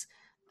eclipse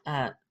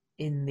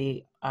in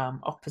the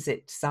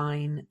opposite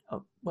sign,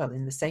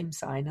 in the same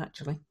sign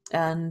actually.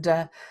 And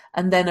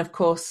then of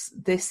course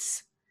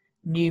this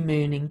new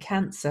moon in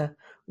Cancer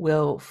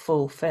will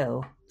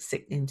fulfill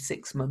in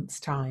 6 months'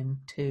 time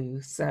too.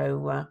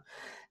 So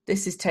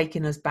this is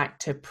taking us back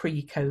to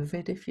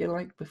pre-COVID, if you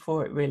like,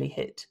 before it really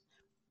hit.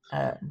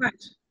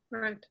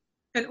 Right.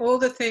 And all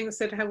the things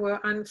that were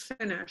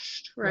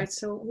unfinished, right? Yes.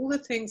 So all the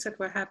things that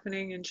were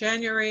happening in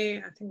January,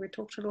 I think we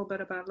talked a little bit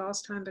about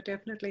last time, but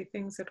definitely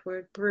things that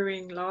were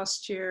brewing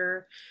last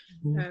year,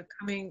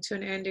 coming to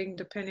an ending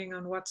depending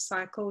on what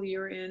cycle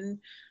you're in.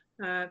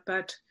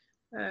 But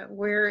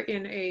we're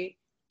in a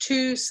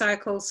 2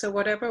 cycles, so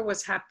whatever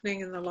was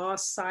happening in the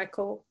last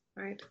cycle,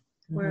 right?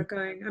 We're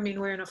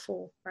in a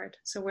 4, right?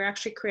 So we're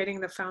actually creating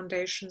the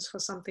foundations for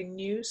something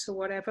new. So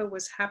whatever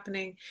was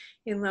happening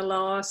in the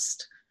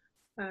last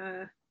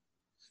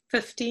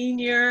 15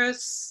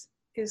 years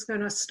is going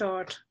to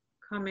start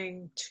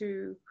coming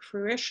to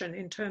fruition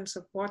in terms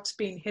of what's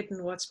been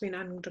hidden, what's been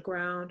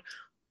underground,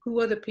 who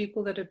are the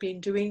people that have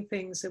been doing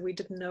things that we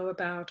didn't know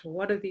about, or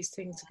what are these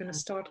things are going to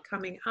start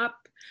coming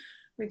up.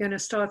 We're going to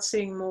start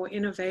seeing more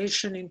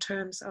innovation in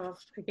terms of,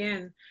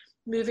 again,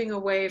 moving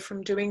away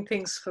from doing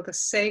things for the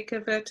sake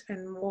of it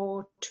and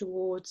more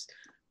towards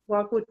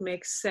what would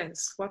make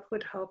sense, what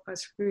would help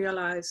us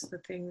realize the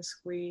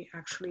things we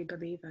actually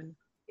believe in.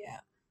 Yeah.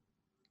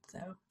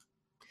 So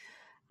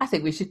I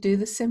think we should do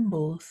the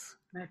symbols.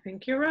 I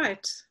think you're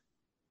right.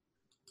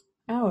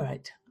 All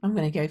right, I'm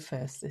going to go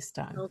first this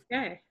time.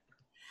 Okay.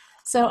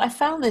 So I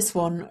found this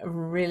one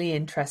really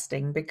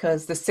interesting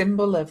because the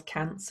symbol of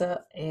Cancer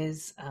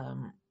is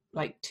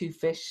like two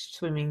fish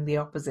swimming the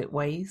opposite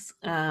ways.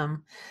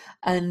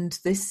 And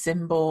this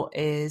symbol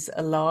is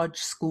a large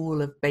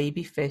school of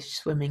baby fish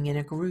swimming in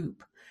a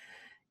group.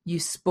 You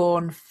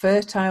spawn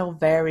fertile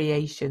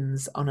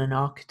variations on an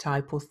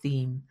archetypal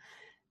theme.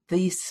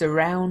 These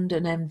surround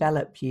and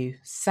envelop you,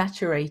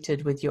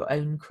 saturated with your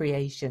own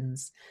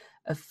creations,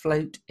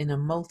 afloat in a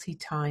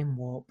multi-time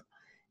warp.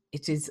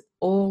 It is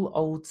all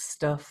old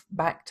stuff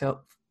backed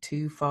up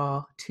too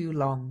far, too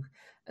long,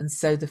 and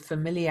so the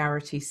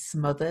familiarity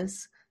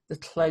smothers, the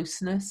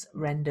closeness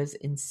renders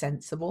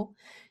insensible.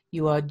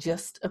 You are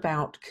just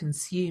about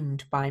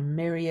consumed by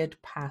myriad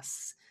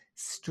paths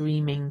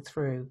streaming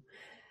through.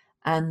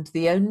 And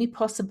the only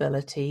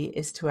possibility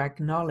is to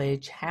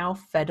acknowledge how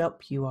fed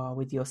up you are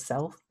with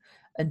yourself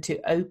and to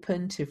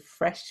open to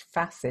fresh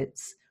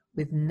facets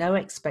with no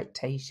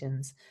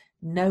expectations,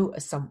 no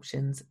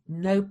assumptions,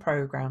 no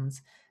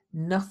programs,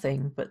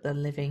 nothing but the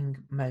living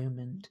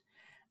moment.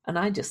 And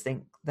I just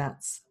think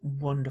that's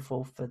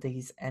wonderful for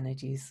these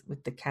energies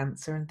with the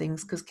Cancer and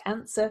things, because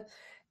Cancer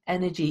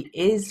energy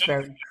is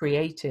very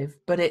creative,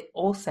 but it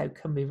also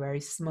can be very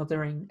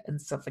smothering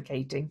and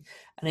suffocating.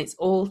 And it's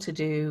all to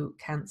do,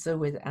 Cancer,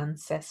 with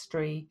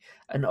ancestry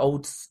and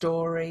old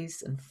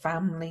stories and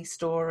family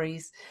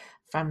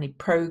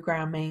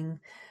programming.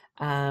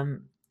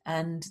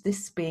 And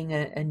this being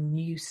a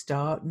new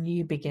start,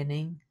 new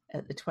beginning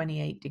at the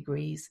 28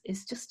 degrees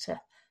is just to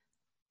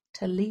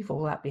leave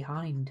all that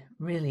behind,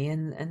 really,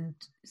 and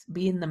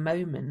be in the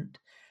moment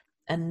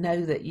and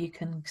know that you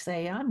can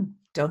say, I'm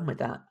done with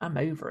that. I'm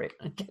over it.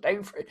 I get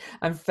over it.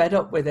 I'm fed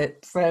up with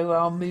it. So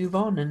I'll move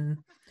on and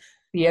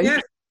be open.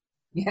 Yes,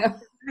 Yeah.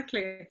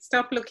 exactly.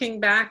 Stop looking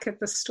back at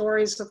the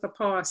stories of the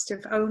past,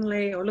 if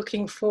only, or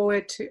looking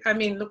forward to,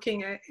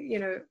 looking at,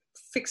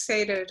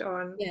 fixated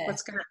on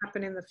what's going to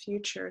happen in the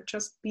future.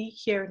 Just be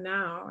here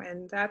now.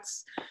 And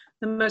that's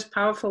the most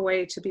powerful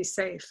way to be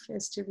safe,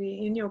 is to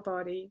be in your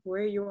body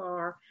where you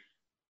are,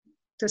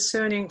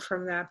 discerning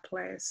from that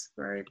place.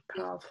 Very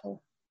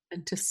powerful.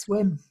 And to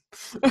swim.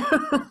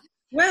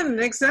 Swim,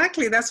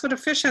 exactly. That's what a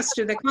fish has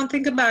to do. They can't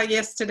think about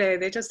yesterday.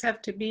 They just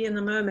have to be in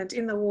the moment,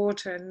 in the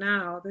water.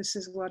 Now, this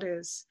is what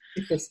is.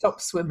 If they stop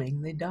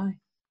swimming, they die.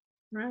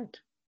 Right.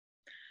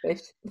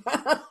 Fish.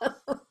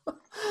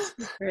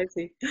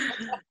 Crazy.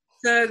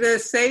 So the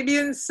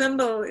Sabian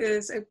symbol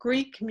is a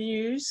Greek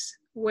muse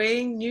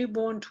weighing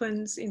newborn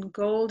twins in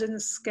golden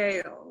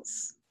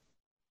scales.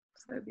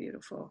 So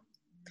beautiful.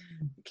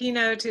 The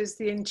keynote is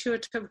the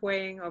intuitive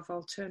weighing of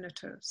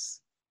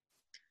alternatives.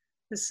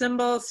 The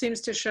symbol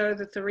seems to show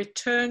that the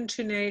return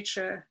to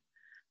nature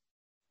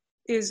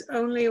is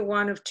only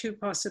one of two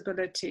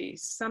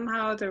possibilities.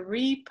 Somehow the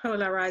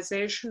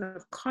repolarization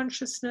of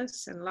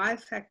consciousness and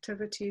life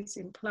activities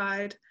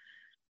implied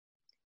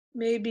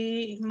may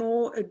be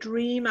more a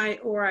dream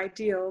or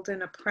ideal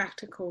than a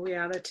practical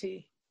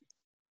reality.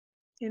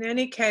 In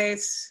any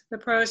case, the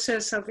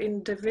process of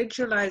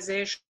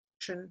individualization,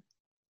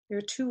 there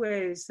are two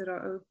ways that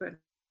are open.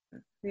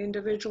 The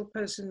individual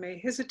person may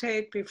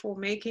hesitate before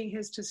making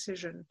his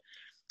decision.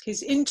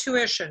 His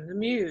intuition, the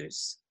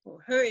muse, or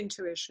her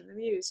intuition, the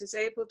muse, is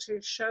able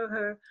to show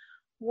her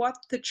what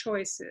the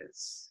choice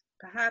is.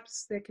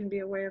 Perhaps there can be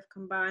a way of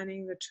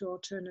combining the two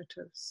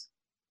alternatives.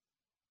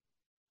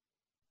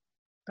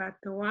 But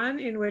the one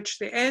in which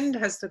the end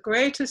has the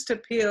greatest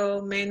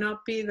appeal may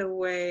not be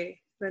the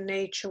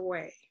nature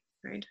way,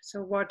 right?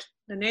 So what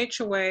the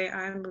nature way,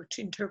 I'm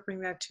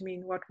interpreting that to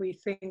mean what we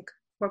think,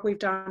 what we've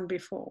done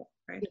before,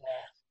 right? Yeah.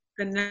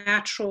 The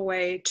natural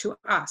way to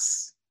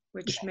us,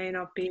 which may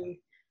not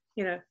be,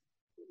 the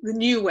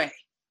new way,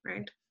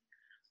 right?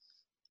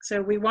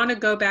 So we want to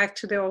go back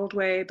to the old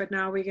way, but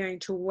now we're going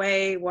to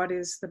weigh what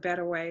is the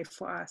better way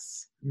for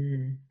us.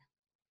 Mm.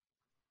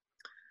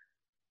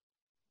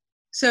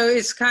 So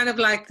it's kind of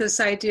like this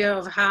idea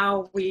of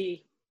how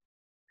we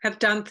have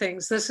done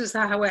things. This is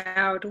how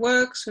it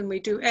works. When we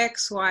do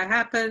X, Y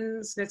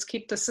happens. Let's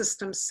keep the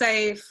system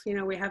safe.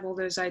 We have all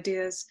those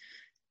ideas,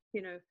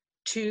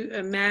 to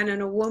a man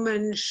and a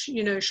woman,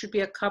 should be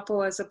a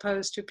couple as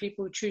opposed to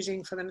people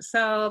choosing for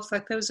themselves.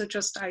 Like those are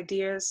just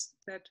ideas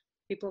that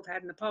people have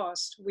had in the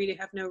past. We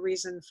have no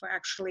reason for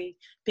actually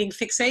being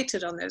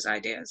fixated on those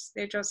ideas.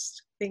 They're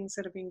just things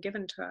that have been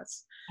given to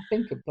us. I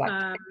think a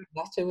Black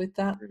Matter with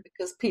that,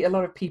 because a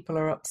lot of people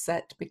are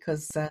upset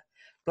because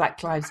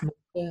Black Lives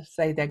Matter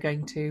say they're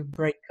going to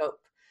break up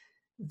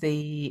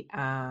the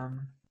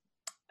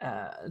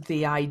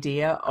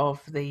idea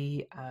of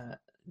the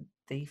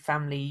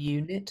family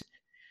unit,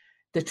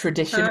 the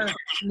traditional family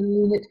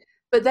unit.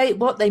 But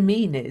what they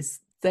mean is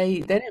they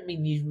don't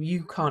mean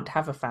you can't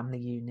have a family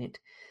unit.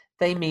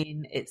 They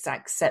mean it's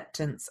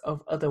acceptance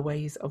of other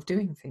ways of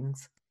doing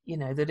things.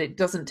 That it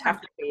doesn't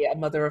have to be a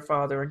mother, a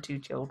father, and two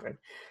children,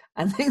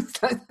 and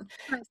things like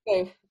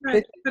that.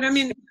 Right. But I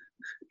mean,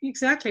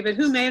 Exactly, but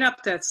who made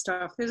up that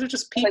stuff? These are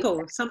just Like,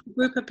 people. Some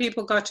group of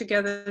people got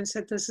together and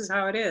said, "This is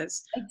how it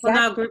is." Well, now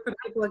a exactly. group of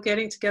people are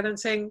getting together and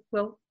saying,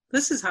 "Well,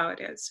 this is how it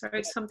is,"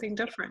 right? Something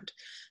different.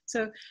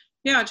 So,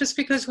 yeah, just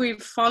because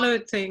we've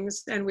followed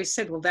things and we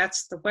said, "Well,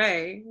 that's the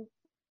way,"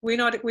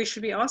 we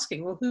should be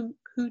asking, "Well,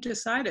 who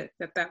decided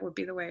that that would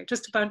be the way?"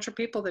 Just a bunch of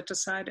people that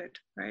decided,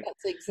 right?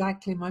 That's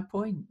exactly my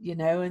point,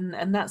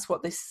 and that's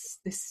what this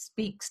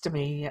speaks to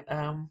me.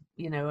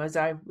 As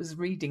I was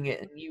reading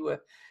it and you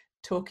were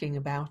talking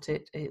about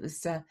it, it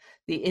was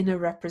the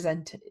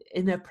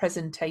inner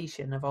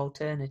presentation of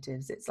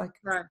alternatives. It's like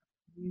Right.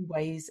 new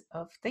ways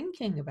of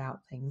thinking about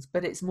things,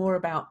 but it's more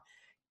about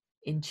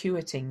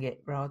intuiting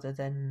it rather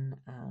than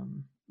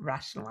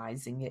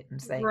rationalizing it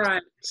and saying,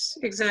 Right,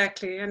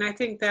 exactly. And I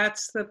think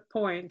that's the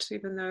point,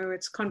 even though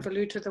it's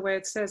convoluted the way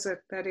it says it,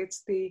 that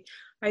it's the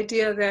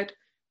idea that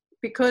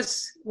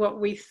because what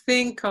we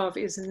think of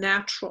is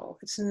natural,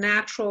 it's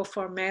natural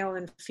for male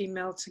and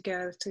female to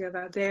get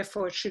together,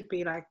 therefore it should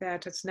be like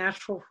that. It's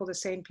natural for the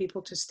same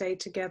people to stay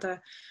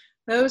together.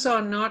 Those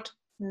are not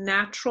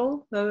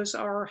natural, those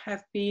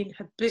have been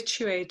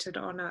habituated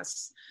on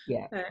us.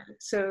 yeah,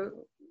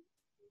 So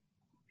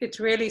it's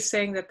really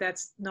saying that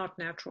that's not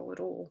natural at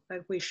all,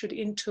 that we should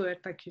intuit,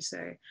 like you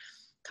say,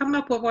 come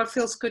up with what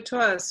feels good to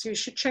us. You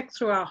should check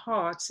through our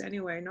hearts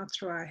anyway, not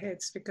through our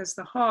heads, because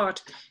the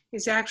heart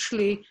is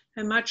actually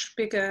a much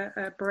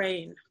bigger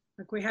brain.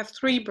 Like we have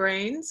three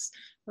brains,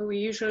 but we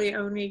usually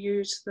only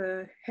use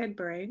the head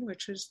brain,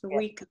 which is the yeah,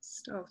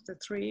 weakest of the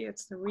three.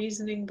 It's the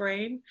reasoning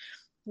brain.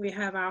 We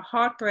have our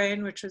heart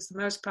brain, which is the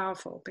most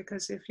powerful,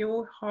 because if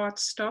your heart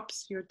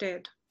stops, you're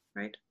dead,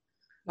 right?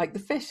 like the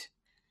fish.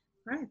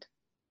 Right.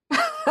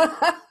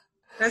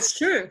 That's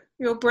true.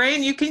 Your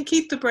brain, you can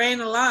keep the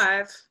brain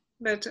alive,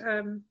 but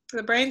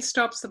the brain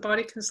stops, the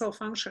body can still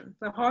function.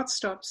 The heart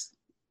stops,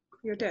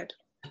 you're dead.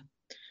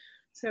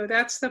 So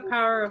that's the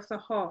power of the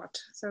heart.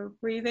 So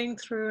breathing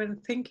through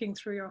and thinking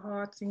through your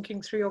heart,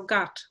 thinking through your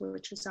gut,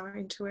 which is our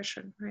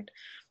intuition, right?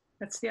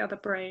 That's the other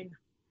brain.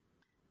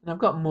 And I've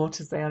got more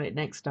to say on it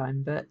next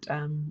time, but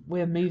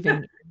we're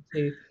moving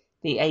into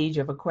the age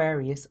of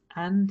Aquarius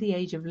and the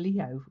age of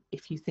Leo,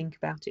 if you think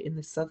about it in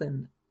the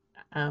southern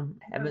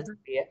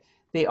hemisphere,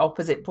 the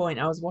opposite point.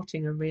 I was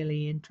watching a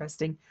really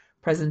interesting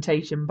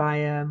presentation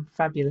by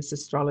fabulous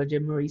astrologer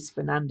Maurice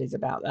Fernandez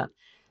about that.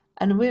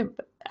 And we're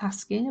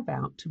asking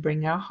about to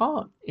bring our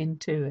heart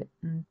into it.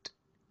 And,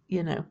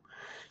 you know,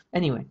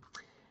 anyway,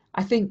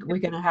 I think we're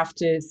going to have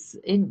to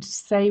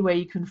say where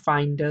you can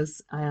find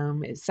us.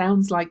 It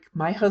sounds like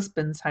my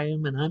husband's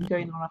home, and I'm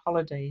going on a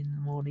holiday in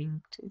the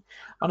morning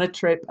on a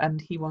trip,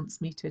 and he wants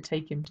me to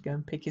take him to go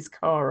and pick his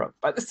car up.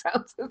 By the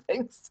sounds of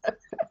things,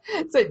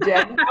 so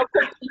Jen, how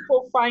can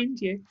people find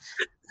you?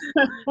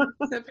 So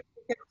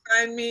you can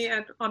find me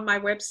on my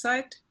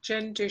website,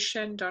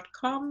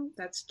 jenduchenne.com.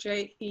 That's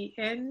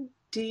JenDuchene.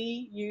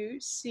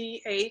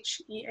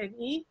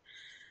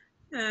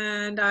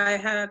 And I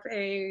have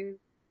a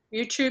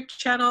YouTube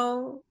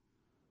channel.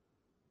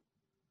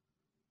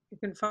 You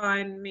can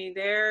find me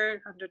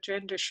there under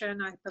Jen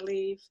Duchenne, I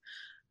believe.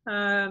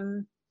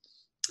 Um,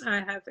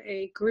 I have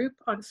a group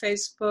on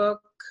Facebook,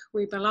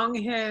 We Belong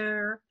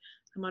Here.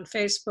 I'm on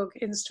Facebook,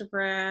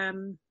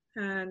 Instagram,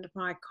 and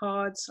my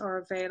cards are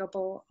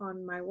available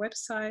on my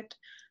website.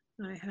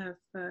 I have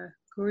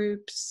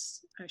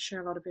groups. I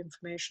share a lot of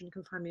information. You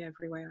can find me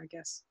everywhere, I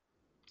guess.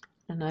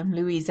 And I'm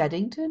Louise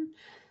Eddington.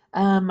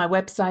 My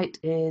website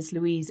is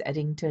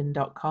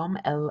louiseeddington.com,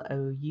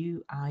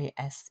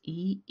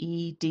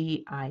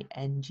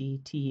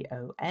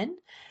 LouiseEddington.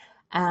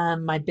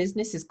 And my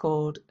business is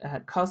called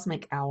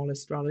Cosmic Owl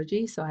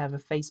Astrology. So I have a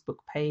Facebook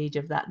page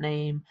of that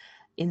name,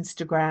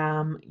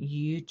 Instagram,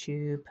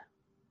 YouTube.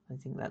 I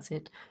think that's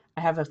it.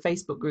 I have a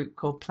Facebook group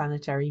called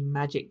Planetary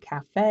Magic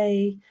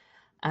Cafe.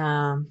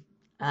 Um,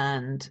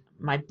 and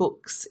my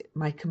books,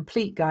 my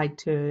complete guide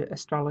to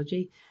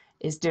astrology,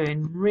 is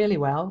doing really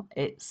well.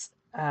 It's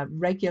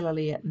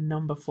regularly at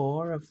number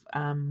 4 of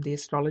the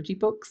astrology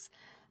books,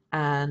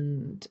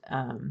 and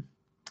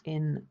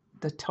in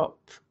the top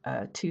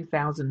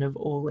 2,000 of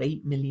all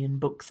 8 million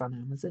books on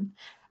Amazon.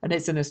 And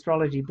it's an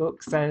astrology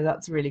book, so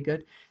that's really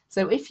good.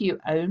 So if you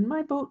own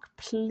my book,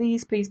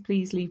 please, please,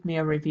 please leave me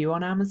a review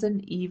on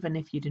Amazon, even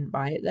if you didn't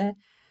buy it there.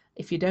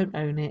 If you don't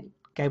own it,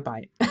 go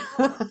buy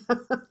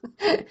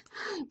it.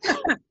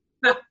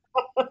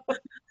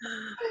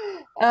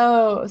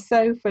 Oh,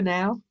 so for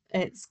now,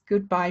 it's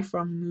goodbye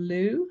from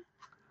Lou.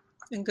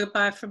 And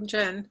goodbye from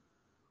Jen.